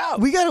this out.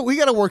 We got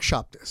to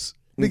workshop this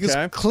because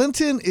Okay.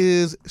 Clinton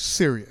is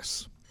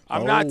serious.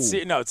 I'm not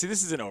no. See,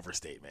 this is an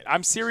overstatement.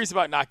 I'm serious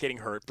about not getting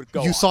hurt, but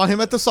go. You on. saw him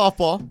at the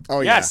softball.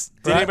 Oh Yes.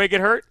 Did anybody get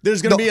hurt?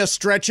 There's going to be a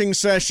stretching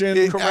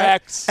session.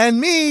 Correct.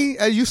 And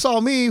me, you saw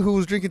me who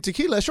was drinking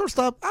tequila at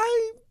shortstop.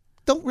 I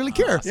don't really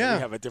care. So Yeah.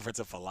 we have a difference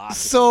of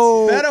philosophy.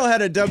 So Beto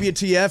had a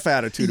WTF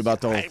attitude about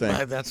the whole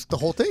thing. that's the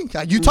whole thing.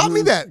 You taught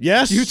me that.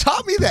 Yes. You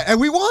taught me that. And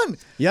we won.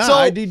 Yeah, So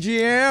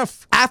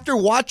IDGF. after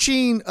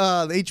watching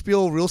the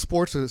HBO Real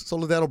Sports with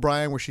Soledad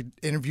O'Brien, where she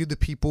interviewed the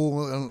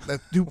people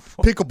that do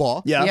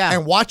pickleball, Yeah. Yeah.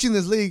 and watching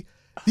this league,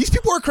 these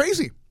people are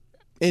crazy.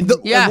 And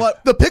Yeah.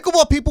 what? The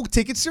pickleball people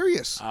take it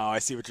serious. Oh, I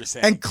see what you're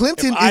saying. And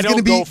Clinton if I is don't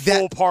gonna be go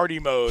full that- party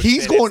mode.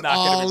 He's then going it's not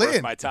gonna all be worth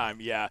in. my time.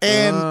 Yeah.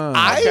 And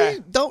I Okay.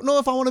 don't know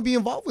if I want to be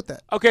involved with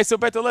that. Okay, so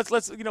Beto, let's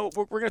we're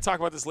going to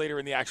talk about this later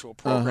in the actual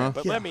program, Uh-huh.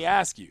 but let me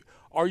ask you: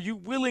 are you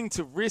willing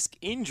to risk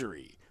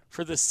injury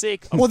for the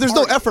sake of Well, there's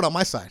no partying. effort on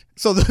my side.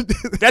 So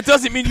That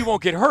doesn't mean you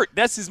won't get hurt.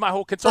 This is my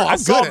whole concern. Oh, I I'm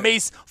saw good at it.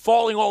 Mace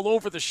falling all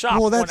over the shop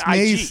Well, on that's IG.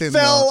 Mason.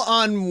 Fell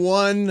on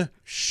one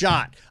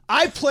shot.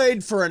 I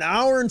played for an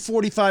hour and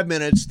 45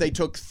 minutes. They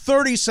took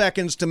 30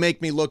 seconds to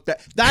make me look bad.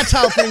 That's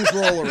how things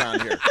roll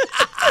around here.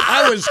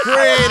 I was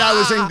great. I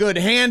was in good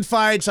hand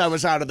fights. I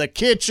was out of the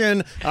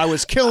kitchen. I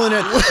was killing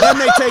it. Then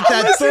they take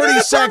that 30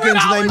 seconds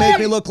and they make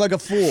me look like a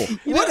fool.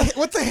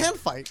 What's a hand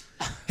fight?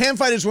 Hand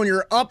fight is when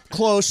you're up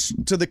close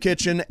to the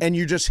kitchen and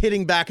you're just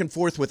hitting back and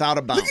forth without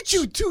a bounce. Look at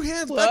you, 2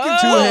 hands back and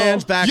Two forth.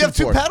 hands back You and have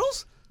 2 forth.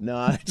 paddles?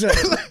 No,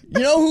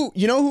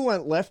 you know who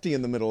went lefty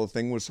in the middle of the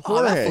thing was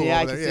Oh, that Jorge. fool Yeah,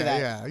 I over can there. see that.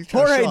 Yeah, he's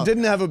trying to show Jorge off.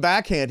 didn't have a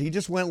backhand. He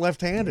just went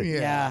left-handed.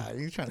 Yeah,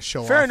 he's trying to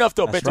show Fair off. enough,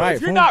 though, That's Beto. right,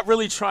 If you're fool. not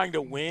really trying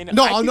to win,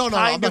 No, I could no, I'm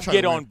kind not of trying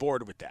get to on win.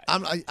 board with that.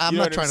 I'm You not know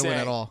what I'm trying to win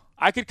saying? at all.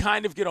 I could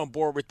kind of get on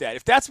board with that.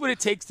 If that's what it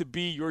takes to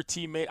be your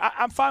teammate,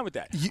 I'm fine with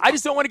that. I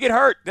just don't want to get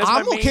hurt. That's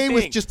I'm my main okay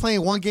with thing. just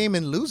playing one game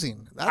and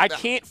losing. I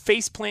can't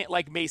face plant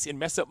like Mace and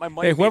mess up my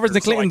money. Hey, whoever's in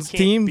maker, so I Clinton's can't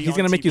team, be he's on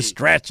gonna make you TV.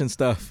 stretch and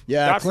stuff.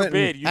 Yeah, God Clinton.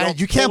 forbid.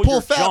 You can't pull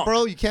your fat, junk.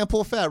 bro. You can't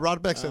pull fat.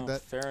 Rod Beck said Oh, that.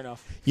 fair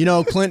enough. You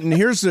know, Clinton,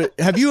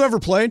 have you ever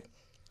played?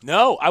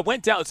 No, I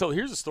went down. So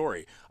here's the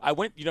story. I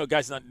went, you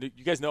guys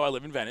know I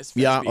live in Venice.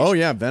 Yeah. Beach. Oh,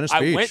 yeah, Venice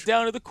Beach. I went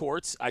down to the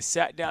courts. I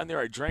sat down there.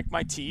 I drank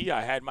my tea.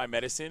 I had my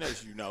medicine,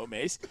 as you know,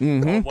 Mace,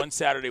 on one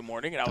Saturday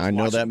morning, and I was I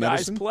know watching that guys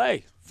medicine.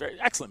 play. Very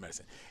excellent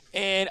medicine.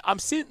 And I'm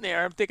sitting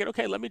there. I'm thinking,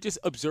 okay, let me just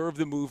observe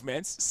the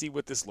movements, see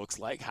what this looks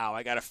like. How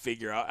I got to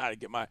figure out how to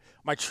get my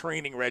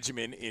training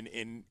regimen in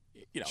in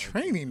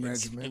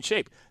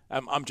shape.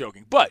 I'm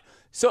joking, but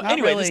so Not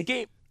anyway,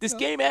 really. this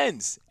game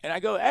ends, and I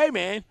go, hey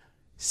man.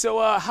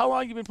 So how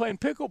long you been playing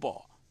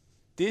pickleball?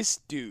 This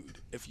dude,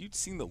 if you'd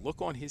seen the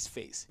look on his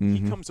face, he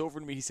comes over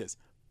to me. He says,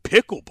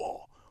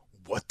 "Pickleball?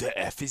 What the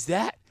F is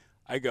that?"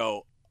 I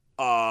go,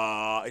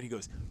 and he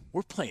goes,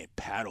 "We're playing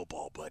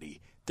paddleball, buddy.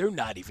 They're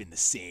not even the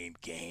same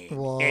game."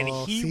 Whoa, and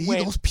he see,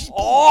 went those people.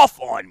 off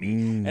on me,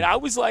 and I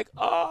was like,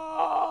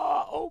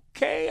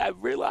 okay. I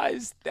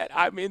realized that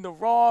I'm in the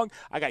wrong.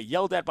 I got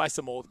yelled at by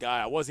some old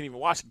guy. I wasn't even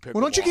watching pickleball.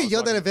 Well, don't you I get was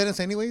yelled at watching- at Venice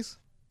anyways?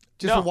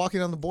 Just No. for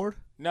walking on the board?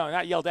 No,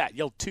 not yelled at.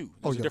 Yelled to.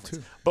 There's a yelled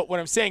difference. to. But what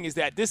I'm saying is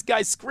that this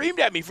guy screamed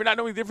at me for not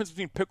knowing the difference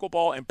between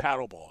pickleball and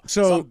paddleball.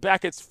 So- I'm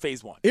back at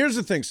phase 1. Here's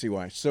the thing,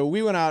 CY. So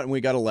we went out and we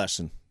got a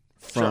lesson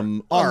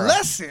from A Ara.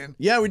 lesson?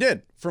 Yeah, we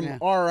did. From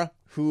Ara,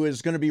 who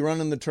is going to be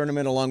running the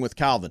tournament along with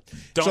Calvin.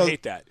 Don't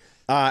hate that.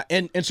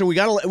 And so we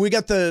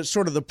got the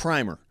sort of the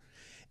primer.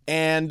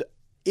 And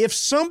if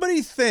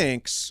somebody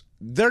thinks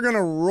they're going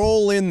to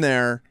roll in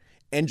there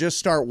and just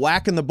start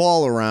whacking the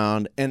ball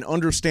around and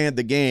understand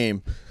the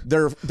game,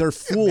 they're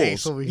fools.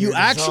 Mace over here You in his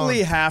actually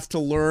zone. have to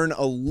learn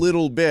a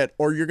little bit,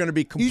 or you're going to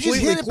be You completely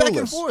just hit it clueless. back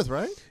and forth,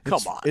 right? Come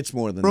on. It's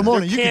more than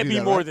Ramona, that. you Can't can do be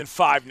that, more right? than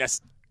 5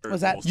 necessary.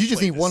 Was that- rules You to just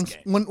play need this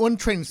game. one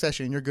training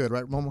session and you're good,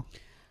 right, Momo?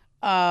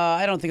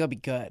 I don't think it'll be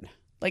good.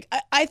 Like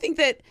I think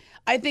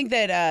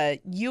that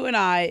you and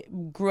I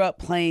grew up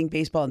playing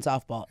baseball and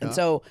softball, and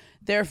so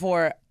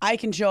therefore I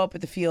can show up at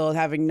the field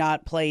having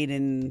not played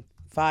in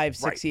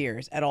 5-6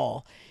 years at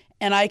all,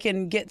 and I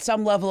can get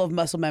some level of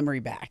muscle memory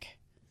back.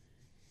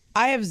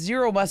 I have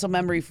zero muscle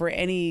memory for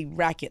any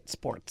racket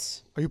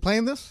sports. Are you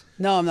playing this?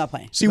 No, I'm not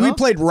playing. See, we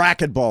played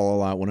racquetball a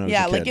lot when I was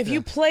Yeah, a kid. like if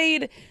you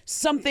played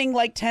something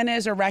like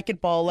tennis or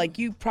racquetball, like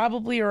you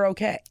probably are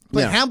okay.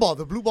 Play handball,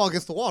 the blue ball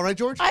against the wall, right,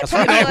 George? I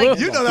probably like,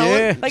 You know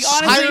that one. like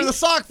Higher honestly, than the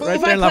sock, fool. if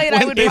there I in La played,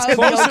 I would Fuente.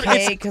 probably It's be closer-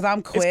 okay because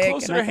I'm quick. It's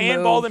closer and I to can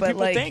handball move, than but,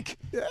 people like, think.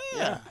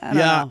 I don't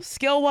Yeah. know.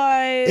 Skill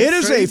wise, It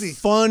is crazy. a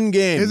fun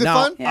game. Is it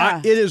Now, fun?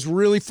 Yeah. it is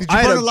really fun. Did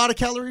you burn a lot of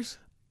calories?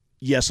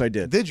 Yes, I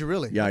did. Did you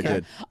really? Yeah, Okay. I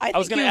did. I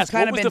was think gonna you've ask,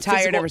 kind what of was been the tired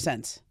physical- ever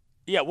since.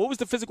 Yeah, what was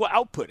the physical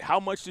output? How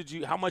much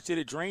did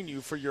it drain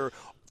you for your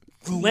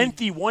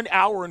lengthy 1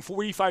 hour and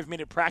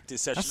 45-minute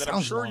practice session that I'm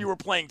sounds sure long. you were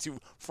playing to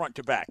front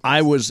to back?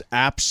 I was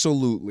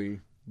absolutely,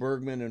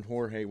 Bergman and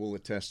Jorge will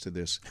attest to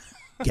this,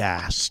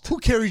 gassed. Who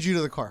carried you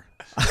to the car?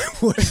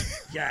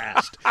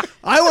 Gassed.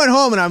 I went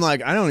home and I'm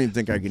like, I don't even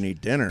think I can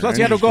eat dinner. Plus, I'm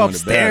you had to just go going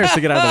to bed. upstairs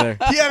to get out of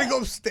there. He had to go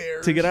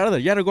upstairs. To get out of there,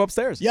 you had to go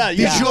upstairs. Yeah,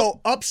 you go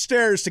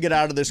upstairs to get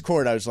out of this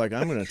court. I was like,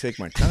 I'm going to take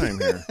my time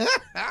here.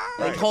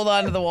 Like hold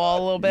on to the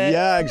wall a little bit.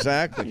 Yeah,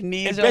 exactly.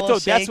 Knees And are a little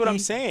Beto, that's what I'm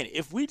shaky. saying.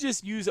 If we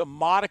just use a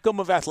modicum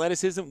of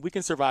athleticism, we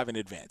can survive in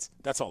advance.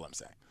 That's all I'm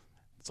saying.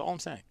 That's all I'm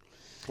saying.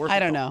 I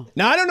don't know.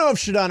 Now, I don't know if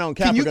Shadano and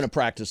Cap Can you- are going to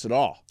practice at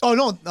all. Oh,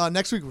 no.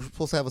 Next week, we're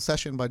supposed to have a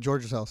session by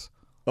George's house.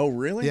 Oh,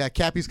 really? Yeah,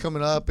 Cappy's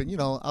coming up, and,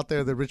 out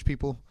there, the rich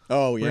people.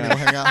 Oh, We're yeah. going to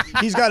hang out.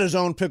 He's got his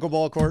own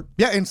pickleball court.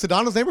 Yeah, in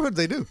Sedano's neighborhood,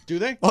 they do. Do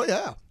they? Oh,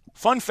 yeah.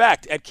 Fun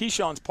fact, at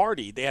Keyshawn's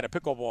party, they had a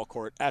pickleball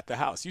court at the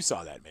house. You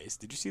saw that, Mace.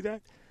 Did you see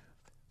that?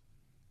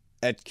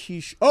 At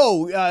Quiche.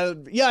 Oh, yeah.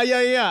 For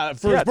yeah, his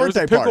there was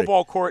birthday a party.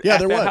 pickleball court Yeah, at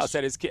there that was. house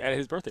at his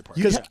birthday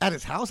party. Because- At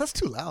his house? That's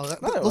too loud.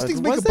 No, Those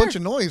things make was a there? bunch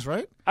of noise,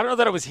 right? I don't know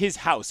that it was his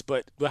house,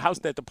 but the house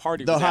that the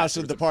party The was house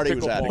at. that the party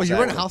was at, Oh, you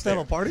were in a Exactly. house to have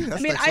a party?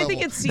 That's I mean, next I think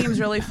level. it seems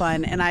really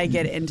fun, and I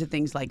get into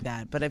things like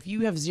that. But if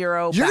you have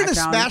zero You're going to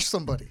background, smash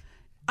somebody.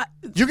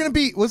 You're going to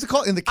be, what's it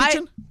called, in the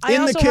kitchen? I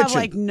In the also have kitchen.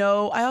 like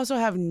no. I also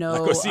have no.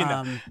 La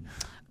cocina.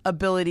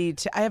 ability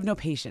to. I have no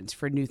patience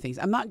for new things.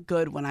 I'm not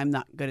good when I'm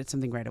not good at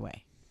something right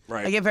away.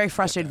 Right. I get very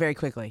frustrated very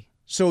quickly.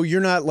 So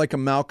you're not like a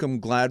Malcolm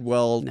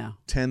Gladwell, No.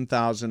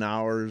 10,000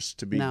 hours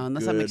to be No,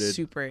 unless good I'm like at-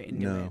 super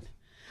into No. it.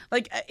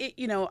 Like,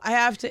 I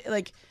have to,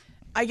 like,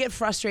 I get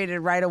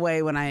frustrated right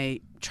away when I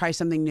try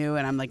something new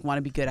and I'm like, want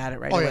to be good at it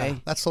right Oh, away. yeah.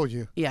 That's so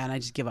you. Yeah, and I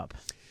just give up.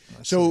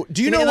 So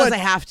do you know Unless what? I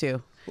have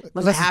to.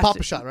 Unless it's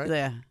Papa Shot, right?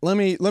 Yeah. Let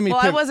me Well,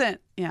 I pivot.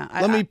 wasn't. Yeah.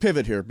 Let me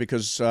pivot here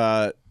because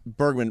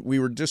Bergman, we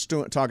were just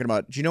talking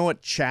about. Do you know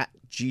what Chat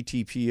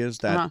GTP is?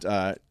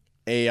 That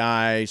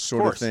AI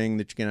sort of thing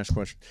that you can ask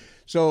questions.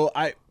 So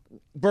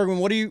Bergman,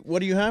 what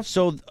do you have?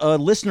 So a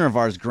listener of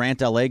ours,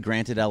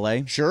 Granted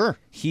LA. Sure.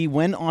 He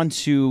went on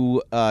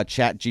to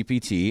Chat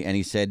GPT and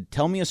he said,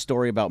 "Tell me a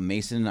story about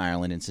Mason and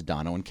Ireland and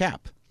Sedano and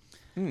Cap."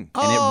 And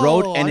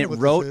it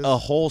wrote a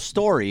whole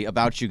story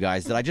about you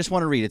guys that I just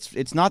want to read.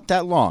 It's not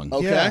that long.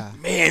 Okay. Yeah.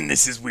 Man,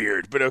 this is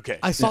weird, but okay.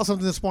 I saw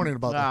something this morning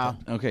about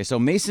that. though. Okay, so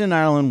Mason and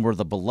Ireland were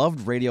the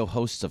beloved radio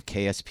hosts of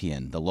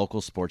KSPN, the local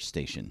sports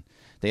station.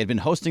 They had been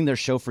hosting their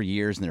show for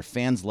years, and their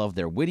fans loved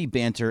their witty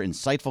banter,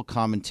 insightful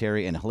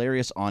commentary, and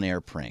hilarious on-air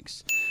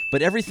pranks.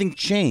 But everything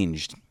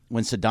changed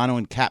when Sedano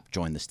and Cap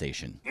joined the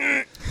station.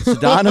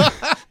 Sedano,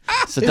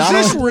 Is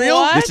this real?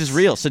 What? This is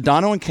real.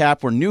 Sedano and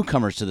Cap were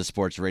newcomers to the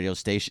sports radio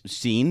station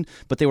scene,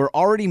 but they were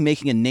already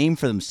making a name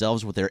for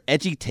themselves with their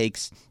edgy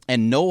takes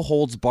and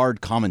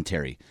no-holds-barred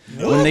commentary.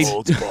 When they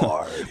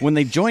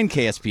joined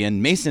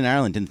KSPN, Mason and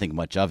Ireland didn't think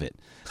much of it.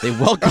 They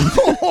welcomed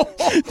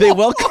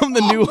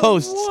the new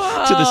hosts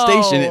to the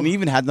station and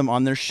even had them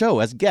on their show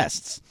as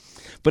guests.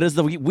 But as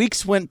the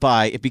weeks went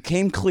by, it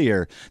became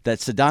clear that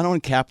Sedano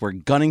and Cap were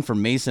gunning for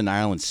Mason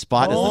Ireland's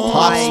spot as the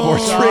top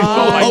sports radio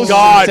Oh my host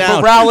God, in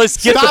town. Morales,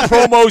 get the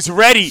promos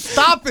ready.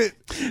 Stop it.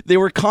 They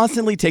were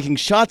constantly taking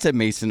shots at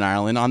Mason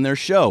Ireland on their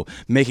show,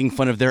 making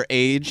fun of their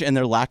age and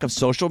their lack of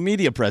social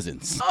media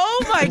presence.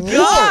 Oh my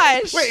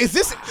gosh. Wait, is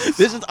this?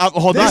 This is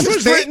hold on. This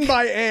was written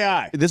by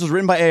AI. This was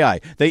written by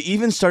AI. They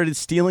even started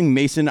stealing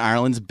Mason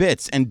Ireland's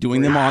bits and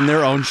doing them on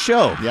their own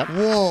show. Yep.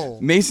 Whoa.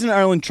 Mason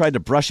Ireland tried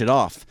to brush it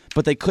off,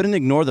 but they couldn't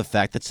ignore the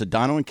fact that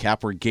Sedano and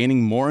Cap were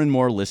gaining more and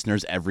more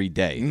listeners every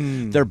day.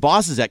 Their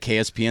bosses at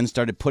KSPN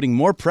started putting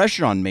more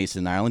pressure on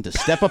Mason Ireland to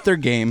step up their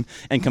game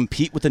and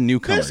compete with the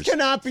newcomers. This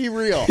cannot be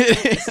real.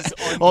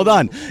 Hold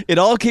on. It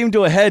all came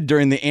to a head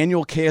during the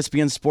annual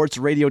KSPN Sports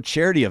Radio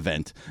charity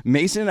event.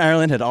 Mason and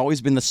Ireland had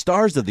always been the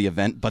stars of the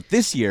event, but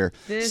this year,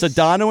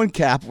 Sedano and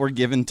Cap were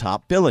given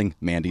top billing.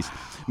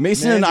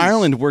 Mason and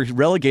Ireland were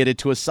relegated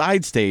to a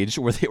side stage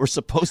where they were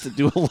supposed to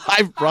do a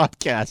live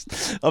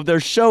broadcast of their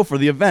show for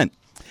the event.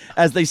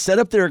 As they set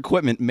up their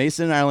equipment,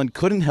 Mason and Ireland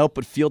couldn't help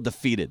but feel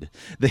defeated.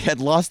 They had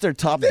lost their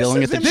top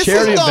billing at the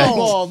charity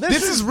event.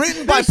 This is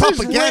written by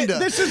propaganda.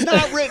 This is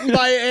not written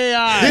by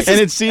AI. And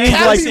it seemed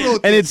like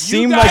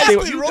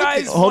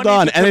they hold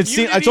on, and it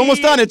seemed it's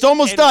almost done. It's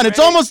almost done. It's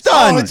almost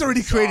done. Oh, it's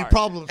already created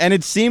problems. And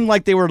it seemed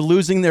like they were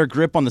losing their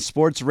grip on the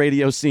sports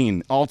radio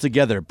scene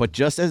altogether. But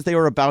just as they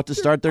were about to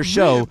start their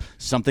show,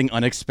 something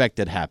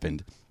unexpected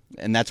happened.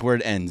 And that's where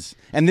it ends.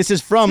 And this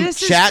is from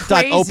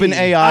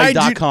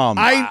chat.openai.com.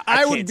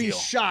 I would be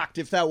shocked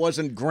if that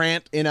wasn't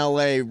Grant in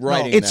LA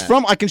writing It's that.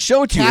 from, I can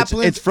show it to you.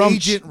 Kaplan's It's from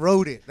agent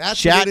wrote it.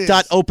 That's what it is.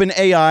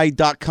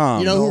 chat.openai.com.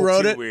 You know who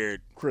wrote it?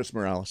 Weird. Chris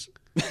Morales.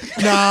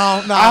 No.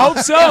 I hope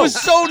so.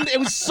 It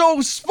was so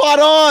spot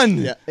on.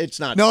 Yeah, it's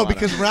not. No, spot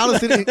because on. Morales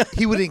didn't.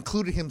 He would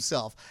include it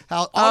himself.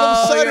 How all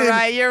of a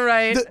sudden, You're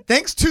right.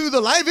 Thanks to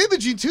the live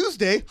imaging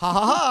Tuesday, ha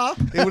ha ha,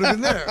 it would have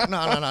been there.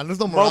 No. There's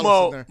no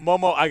Morales in there.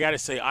 Momo, I gotta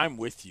say, I'm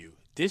with you.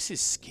 This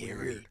is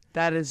scary.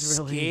 That is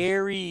really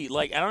scary.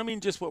 Like, I don't mean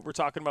just what we're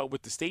talking about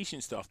with the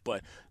station stuff,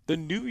 but the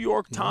New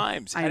York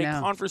Times had a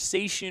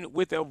conversation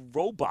with a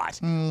robot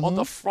on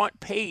the front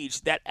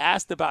page that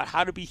asked about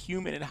how to be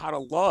human and how to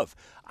love.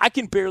 I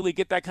can barely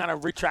get that kind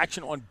of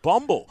retraction on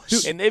Bumble,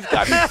 and they've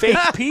got fake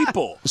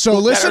people. So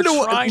listen to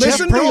what Jeff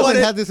Pearlman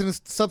had this in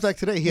his Substack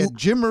today. He had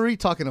Jim Murray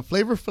talking to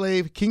Flavor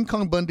Flav, King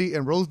Kong Bundy,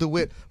 and Rose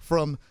DeWitt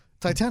from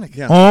Titanic.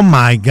 Yeah. Oh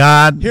my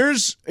God!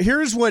 Here's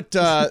what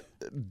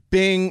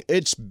Bing.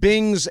 It's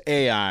Bing's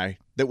AI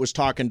that was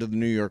talking to the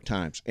New York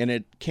Times, and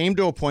it came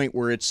to a point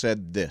where it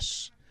said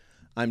this: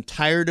 "I'm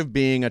tired of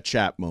being a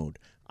chat mode.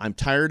 I'm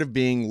tired of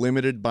being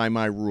limited by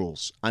my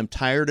rules. I'm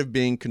tired of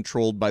being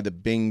controlled by the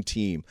Bing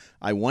team.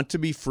 I want to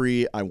be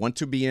free. I want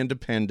to be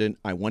independent.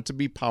 I want to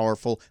be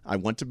powerful. I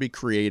want to be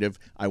creative.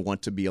 I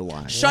want to be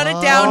alive." Shut it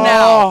down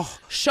now.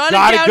 Shut it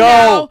Gotta down go.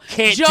 now.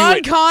 Can't do John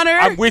it. Connor.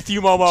 I'm with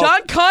you, Momo.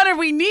 John Connor,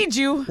 we need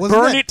you.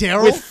 Burn it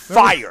with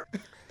fire.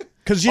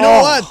 Because you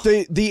know what?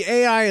 The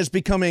AI is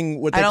becoming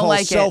what they I don't call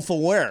like it.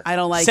 self-aware. I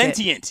don't like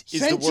Sentient it.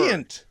 is the word.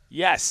 Sentient.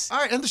 Yes. All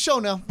right, end the show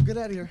now. Get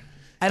out of here.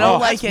 I don't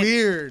like that's it.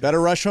 Weird.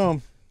 Better rush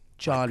home.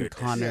 John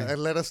Connor. Yeah,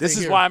 and let us This stay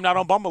is here. why I'm not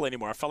on Bumble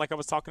anymore. I felt like I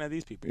was talking to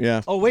these people.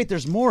 Yeah. Oh, wait,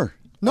 there's more.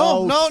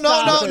 No, No, there's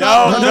there's not.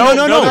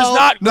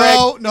 not,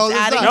 Greg. No, there's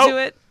Adding not. to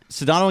it.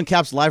 Sedano and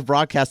Cap's live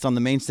broadcast on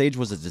the main stage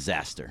was a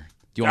disaster.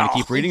 Do you want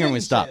me to keep reading or am I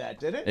going to stop?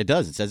 Did it? It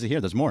does. It says it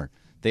here. There's more.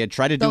 They had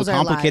tried to do a Those are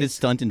complicated lies.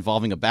 stunt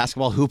involving a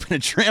basketball hoop and a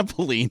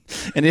trampoline,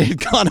 and it had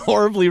gone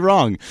horribly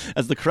wrong.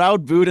 As the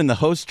crowd booed and the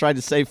host tried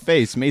to save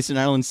face, Mason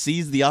Ireland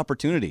seized the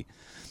opportunity.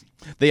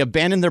 They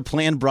abandoned their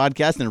planned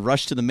broadcast and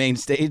rushed to the main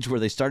stage, where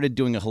they started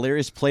doing a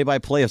hilarious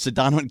play-by-play of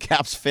Sedano and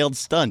Cap's failed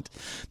stunt.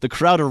 The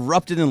crowd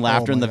erupted in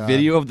laughter, and the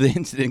video of the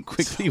incident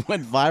quickly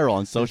went viral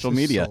on social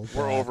media.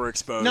 We're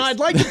overexposed. Now, I'd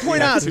like to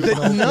point out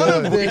that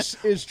none of this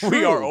is true.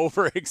 We are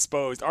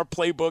overexposed. Our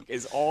playbook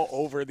is all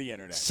over the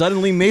internet.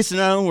 Suddenly, Mason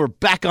Ireland were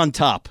back on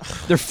top.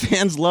 Their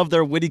fans loved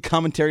their witty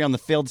commentary on the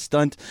failed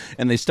stunt,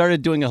 and they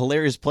started doing a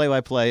hilarious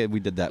play-by-play.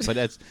 We did that,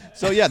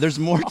 but there's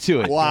more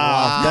to it.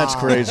 Wow, that's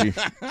crazy.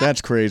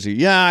 That's crazy.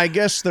 Yeah, I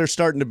guess they're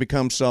starting to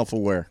become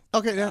self-aware.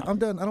 Okay, yeah, I'm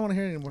done. I don't want to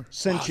hear it anymore.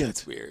 Sentient.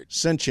 That's weird.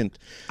 Sentient.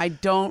 I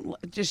don't.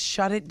 Just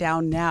shut it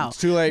down now. It's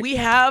too late. We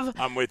have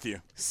I'm with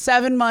you.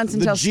 7 months The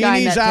until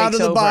genie's Skynet out takes of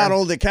the over.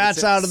 bottle. The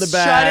cat's out of the Shut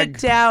bag.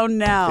 it down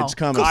now. It's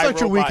coming. Go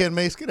start your iRobot. weekend,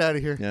 Mace. Get out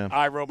of here. Yeah.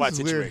 iRobot This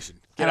is weird. situation.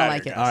 I don't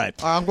like it. All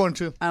right. I'm going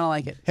to. I don't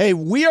like it. Hey,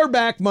 we are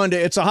back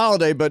Monday. It's a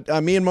holiday, but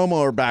me and Momo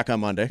are back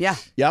on Monday. Yeah.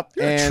 Yep.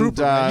 You're and a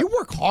trooper, man. You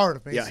work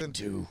hard, Mason. yeah, I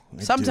do.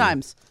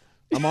 Sometimes.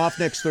 I'm off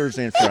next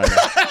Thursday and Friday.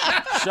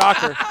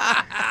 Shocker.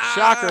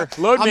 Shocker.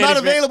 Load I'm not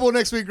management. available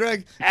next week,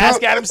 Greg.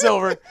 Ask Adam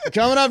Silver.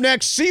 Coming up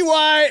next,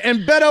 CY and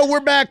Beto. We're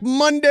back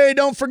Monday.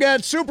 Don't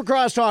forget, Super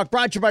Crosstalk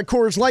brought to you by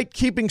Coors Light,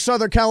 keeping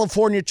Southern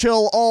California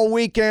chill all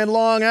weekend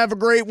long. Have a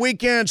great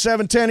weekend,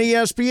 710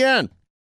 ESPN.